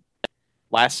win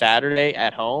last Saturday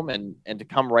at home and to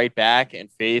come right back and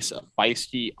face a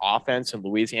feisty offense in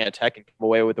Louisiana Tech and come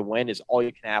away with a win is all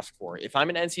you can ask for. If I'm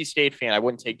an NC State fan, I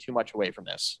wouldn't take too much away from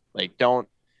this. Like, don't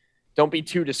be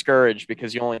too discouraged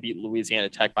because you only beat Louisiana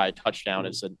Tech by a touchdown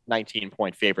as a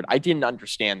 19-point favorite. I didn't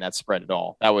understand that spread at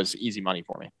all. That was easy money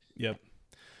for me. Yep.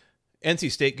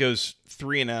 NC State goes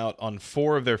 3 and out on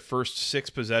 4 of their first 6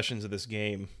 possessions of this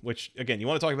game, which, again, you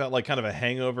want to talk about like kind of a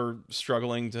hangover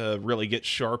struggling to really get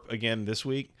sharp again this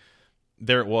week.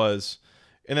 There it was.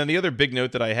 And then the other big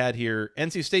note that I had here,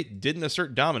 NC State didn't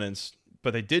assert dominance,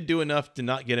 but they did do enough to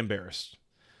not get embarrassed.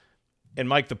 And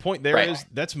Mike, the point there is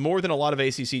that's more than a lot of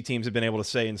ACC teams have been able to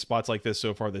say in spots like this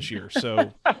so far this year.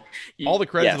 So all the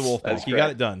credit to the Wolfpack. You got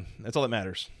it done. That's all that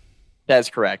matters. That's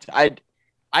correct.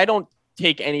 I don't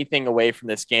take anything away from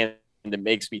this game that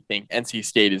makes me think NC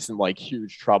State is in like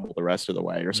huge trouble the rest of the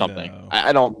way or something. No.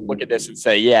 I don't look at this and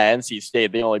say, yeah, NC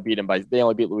State, they only beat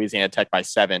Louisiana Tech by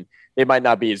 7. They might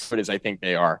not be as good as I think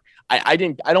they are. I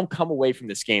don't come away from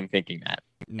this game thinking that.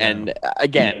 No. And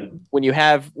again, when you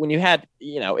had,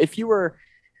 if you were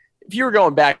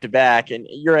going back to back and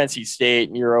you're NC State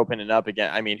and you're opening up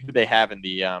again, I mean, who did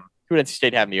NC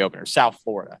State have in the opener? South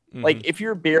Florida. Mm-hmm. Like, if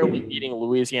you're barely beating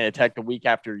Louisiana Tech the week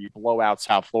after you blow out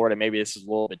South Florida, maybe this is a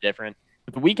little bit different.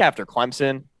 But the week after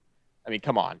Clemson, I mean,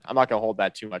 come on. I'm not going to hold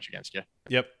that too much against you.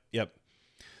 Yep.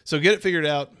 So get it figured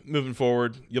out moving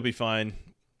forward. You'll be fine.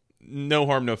 No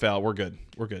harm, no foul. We're good.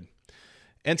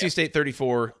 NC State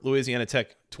 34, Louisiana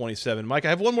Tech 27. Mike, I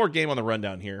have one more game on the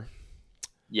rundown here.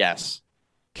 Yes.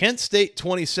 Kent State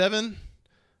 27,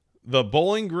 the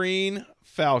Bowling Green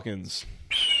Falcons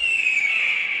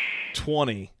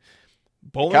 20.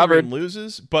 Bowling Green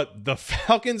loses, but the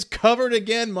Falcons covered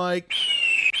again, Mike.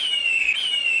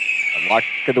 Luck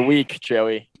of the week,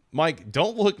 Joey. Mike,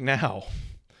 don't look now,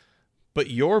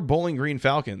 but your Bowling Green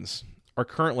Falcons are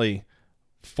currently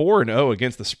 4-0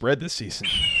 against the spread this season.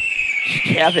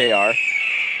 Yeah, they are.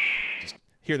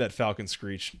 Hear that Falcon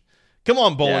screech. Come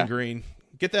on, Bowling Yeah. Green.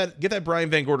 Get that Brian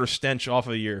Van Gorder stench off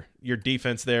of your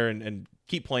defense there and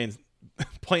keep playing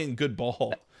good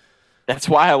ball. That's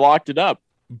why I locked it up.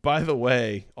 By the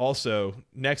way, also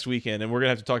next weekend, and we're going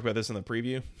to have to talk about this in the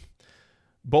preview,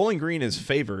 Bowling Green is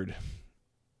favored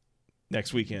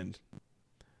next weekend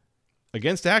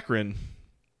against Akron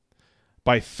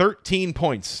by 13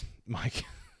 points, Mike.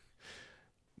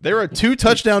 They're a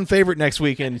 2-touchdown favorite next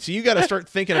weekend, so you got to start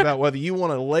thinking about whether you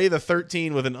want to lay the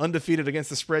 13 with an undefeated against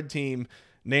the spread team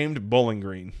named Bowling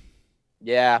Green.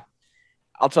 Yeah.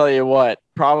 I'll tell you what,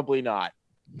 probably not.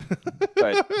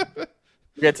 But we'll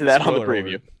get to that on the Spoiler preview.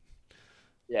 alert.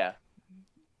 Yeah.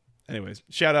 Anyways,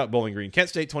 shout out Bowling Green. Kent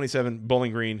State 27,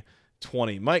 Bowling Green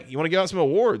 20. Mike, you want to give out some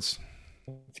awards?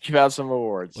 Let's give out some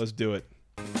awards. Let's do it.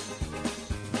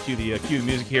 Cue the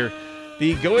music here.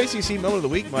 The Go ACC Moment of the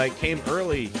Week, Mike, came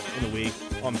early in the week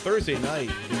on Thursday night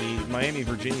in the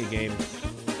Miami-Virginia game.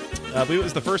 I believe it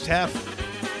was the first half.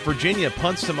 Virginia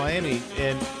punts to Miami.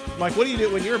 And, Mike, what do you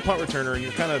do when you're a punt returner and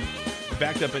you're kind of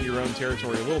backed up in your own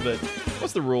territory a little bit?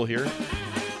 What's the rule here?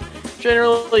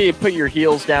 Generally, you put your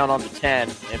heels down on the 10.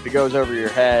 If it goes over your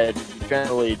head, you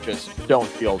generally just don't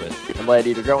field it. You can let it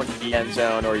either go into the end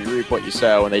zone or you reap what you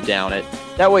sow and they down it.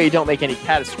 That way you don't make any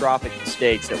catastrophic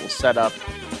mistakes that will set up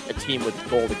a team with a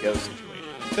goal-to-go situation.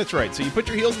 That's right. So you put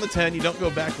your heels in the 10, you don't go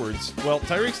backwards. Well,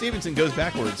 Tyreek Stevenson goes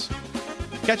backwards.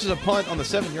 Catches a punt on the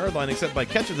 7-yard line, except by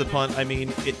catches the punt, I mean,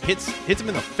 it hits him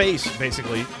in the face,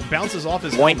 basically. Bounces off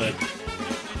his Boink. helmet.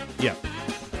 Yeah.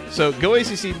 So go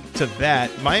ACC to that.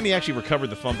 Miami actually recovered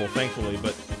the fumble, thankfully,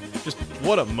 but just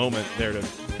what a moment there to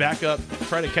back up,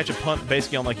 try to catch a punt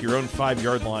basically on like your own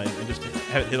 5-yard line and just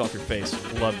have it hit off your face.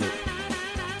 Loved it.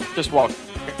 Just walk.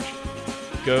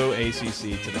 Go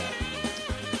ACC to that.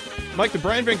 Mike, the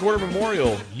Brian Van Gorder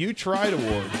Memorial You Tried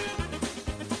Award.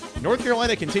 North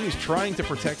Carolina continues trying to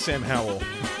protect Sam Howell.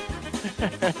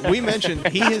 We mentioned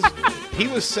he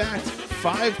was sacked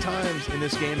 5 times in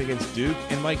this game against Duke,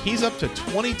 and Mike, he's up to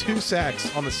 22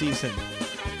 sacks on the season.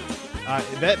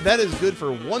 That is good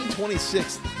for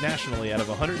 126th nationally out of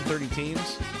 130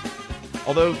 teams.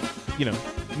 Although,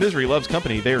 misery loves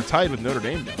company. They are tied with Notre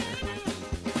Dame down there.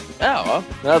 Oh, well,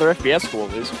 another FBS school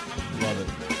is. Love it.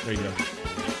 There you go.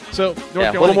 So, North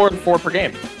Yeah, Carolina, a little more than 4 per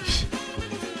game.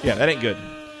 Yeah, that ain't good.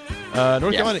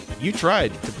 North Carolina, you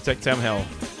tried to protect Sam Howell,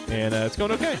 and it's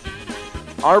going okay.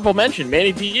 Honorable mention,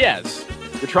 Manny Diaz.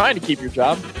 You're trying to keep your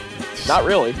job. Not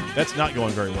really. That's not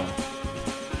going very well.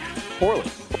 Poorly.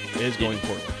 It is going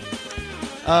poorly.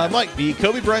 Mike, the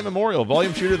Kobe Bryant Memorial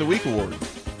Volume Shooter of the Week Award.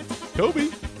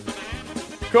 Kobe.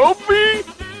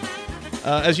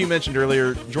 As you mentioned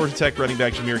earlier, Georgia Tech running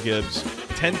back Jahmyr Gibbs,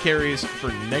 10 carries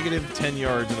for negative 10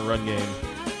 yards in the run game.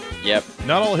 Yep.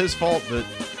 Not all his fault, but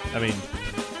I mean,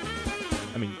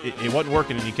 it wasn't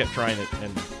working, and he kept trying it,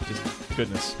 and just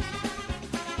goodness.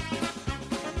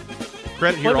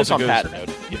 Credit here also goes.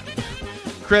 Yeah.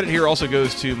 Credit here also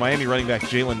goes to Miami running back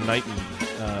Jalen Knighton,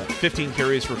 15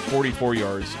 carries for 44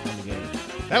 yards in the game.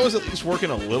 That was at least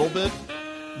working a little bit,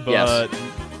 but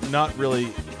not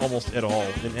really, almost at all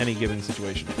in any given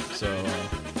situation. So,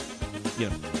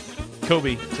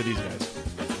 Kobe to these guys.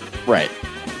 Right.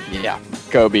 Yeah.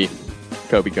 Kobe.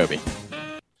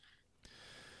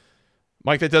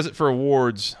 Mike, that does it for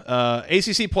awards.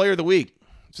 ACC Player of the Week,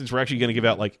 since we're actually going to give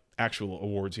out like actual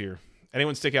awards here.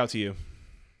 Anyone stick out to you?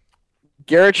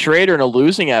 Garrett Schrader in a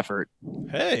losing effort.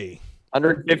 Hey.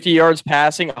 150 yards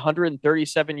passing,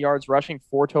 137 yards rushing,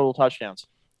 4 total touchdowns.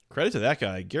 Credit to that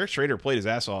guy. Garrett Schrader played his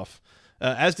ass off,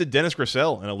 as did Dennis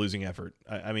Grissel in a losing effort.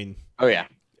 I mean, oh, yeah.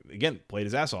 Again, played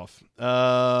his ass off.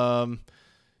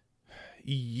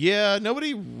 Yeah,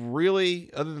 nobody really,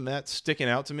 other than that, sticking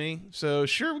out to me. So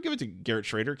sure, we'll give it to Garrett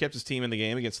Schrader. Kept his team in the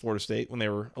game against Florida State when they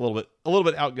were a little bit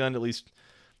outgunned, at least,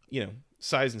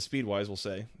 size and speed wise, we'll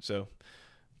say. So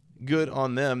good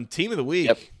on them. Team of the week.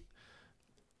 Yep.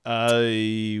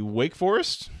 Wake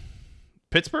Forest,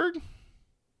 Pittsburgh.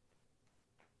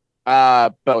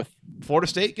 Both. Florida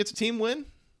State gets a team win.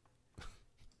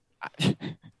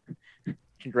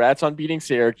 Congrats on beating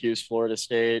Syracuse, Florida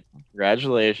State.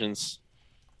 Congratulations.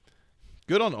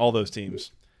 Good on all those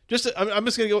teams. I'm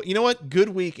just going to go, you know what? Good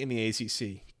week in the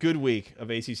ACC. Good week of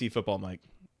ACC football, Mike.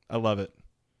 I love it.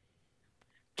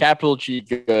 Capital G,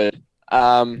 good.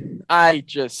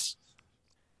 The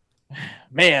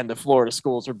Florida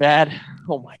schools are bad.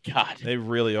 Oh, my God. They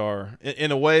really are.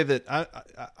 In a way that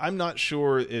I'm not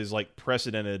sure is, like,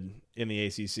 precedented in the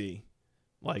ACC.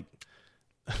 Like,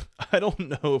 I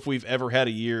don't know if we've ever had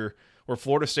a year where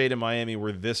Florida State and Miami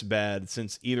were this bad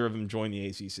since either of them joined the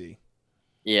ACC.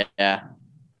 Yeah.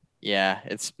 Yeah,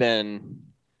 it's been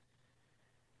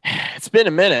It's been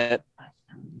a minute.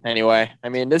 Anyway, I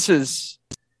mean, this is,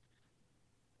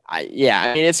 I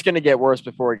mean, it's going to get worse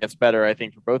before it gets better, I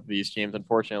think, for both of these teams,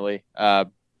 unfortunately. I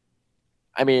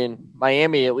mean,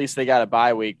 Miami, at least they got a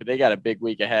bye week, but they got a big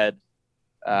week ahead.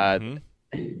 I'm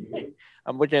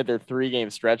looking at their 3-game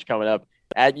stretch coming up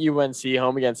at UNC,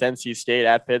 home against NC State,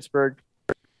 at Pittsburgh.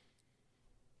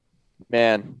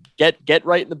 Man, get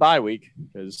right in the bye week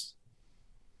because,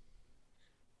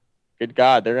 good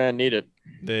God, they're going to need it.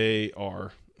 They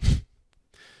are.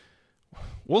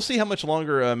 We'll see how much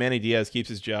longer Manny Diaz keeps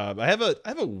his job. I have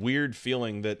a weird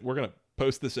feeling that we're going to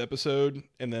post this episode,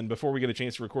 and then before we get a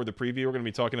chance to record the preview, we're going to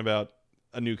be talking about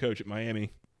a new coach at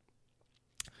Miami.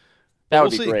 That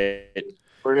would be great.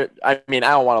 I mean,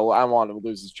 I don't want to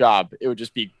lose his job. That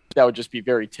would just be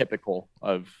very typical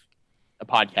of a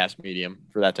podcast medium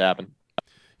for that to happen.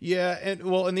 Yeah,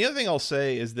 and the other thing I'll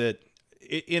say is that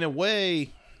in a way,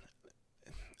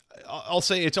 I'll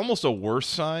say it's almost a worse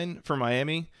sign for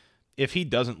Miami if he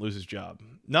doesn't lose his job.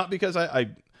 Not because I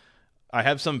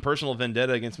have some personal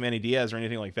vendetta against Manny Diaz or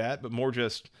anything like that, but more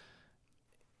just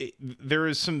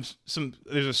there's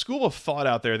a school of thought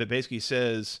out there that basically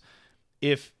says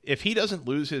if he doesn't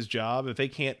lose his job, if they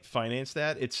can't finance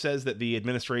that, it says that the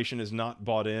administration is not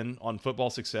bought in on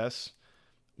football success,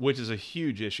 which is a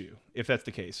huge issue if that's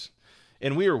the case.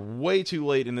 And we are way too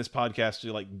late in this podcast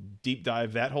to deep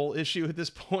dive that whole issue at this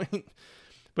point.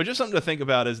 But just something to think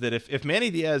about is that if Manny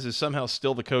Diaz is somehow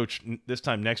still the coach this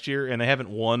time next year and they haven't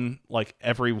won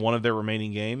every one of their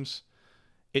remaining games,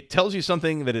 it tells you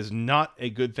something that is not a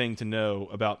good thing to know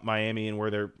about Miami and where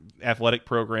their athletic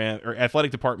program or athletic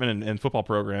department and football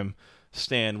program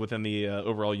stand within the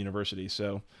overall university.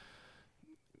 So,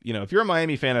 if you're a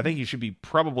Miami fan, I think you should be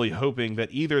probably hoping that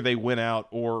either they win out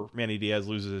or Manny Diaz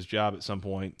loses his job at some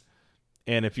point.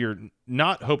 And if you're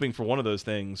not hoping for one of those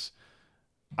things,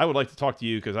 I would like to talk to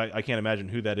you because I can't imagine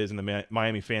who that is in the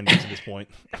Miami fan base at this point.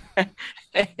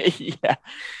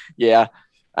 Yeah.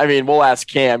 I mean, we'll ask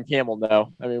Cam. Cam will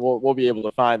know. I mean, we'll be able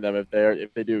to find them if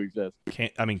they do exist.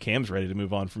 Cam's ready to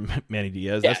move on from Manny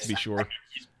Diaz. Yes. That's to be sure.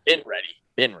 He's been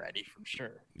ready for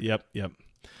sure. Yep.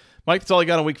 Mike, that's all I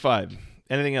got on week 5.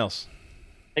 Anything else?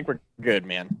 I think we're good,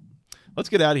 man. Let's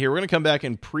get out of here. We're going to come back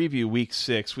and preview week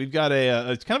 6. We've got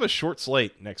it's kind of a short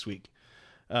slate next week.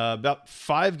 About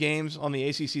 5 games on the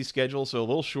ACC schedule, so a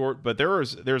little short, but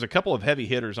there's a couple of heavy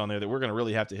hitters on there that we're going to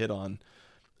really have to hit on.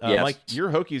 Yes. Mike, your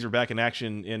Hokies are back in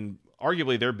action in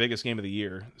arguably their biggest game of the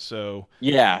year. So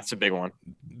yeah, it's a big one.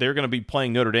 They're going to be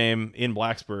playing Notre Dame in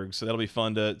Blacksburg, so that'll be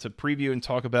fun to preview and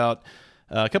talk about.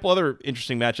 A couple other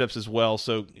interesting matchups as well,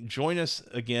 so join us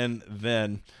again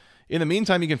then. In the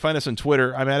meantime, you can find us on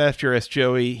Twitter. I'm at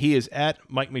FJRSJoey. He is at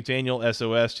Mike McDaniel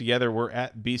SOS. Together, we're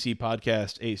at BC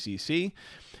Podcast ACC.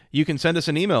 You can send us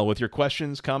an email with your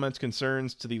questions, comments,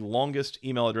 concerns to the longest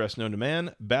email address known to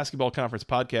man,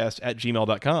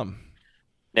 basketballconferencepodcast@gmail.com.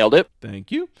 Nailed it.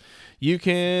 Thank you. You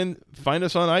can find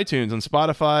us on iTunes, on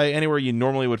Spotify, anywhere you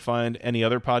normally would find any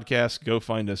other podcast. Go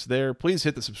find us there. Please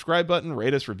hit the subscribe button,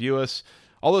 rate us, review us,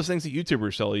 all those things that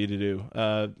YouTubers tell you to do.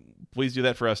 Please do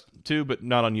that for us too, but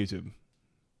not on YouTube.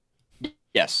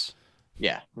 Yes.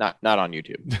 Yeah, not on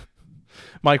YouTube.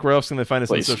 Mike, where else can they find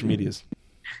us on social medias?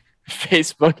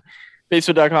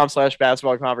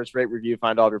 Facebook.com/basketball conference, rate, review,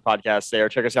 find all of your podcasts there.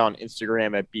 Check us out on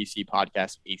Instagram at BC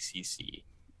Podcast ACC.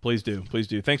 Please do.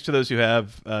 Thanks to those who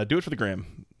have. Do it for the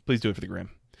gram. Please do it for the gram.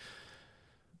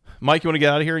 Mike, you want to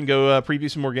get out of here and go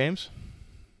preview some more games?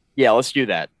 Yeah, let's do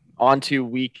that. On to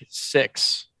week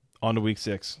 6.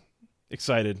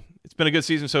 Excited. It's been a good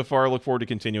season so far. I look forward to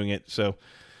continuing it. So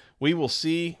we will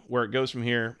see where it goes from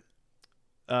here.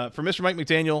 For Mr. Mike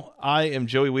McDaniel, I am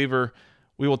Joey Weaver.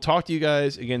 We will talk to you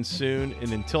guys again soon.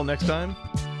 And until next time,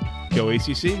 go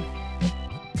ACC.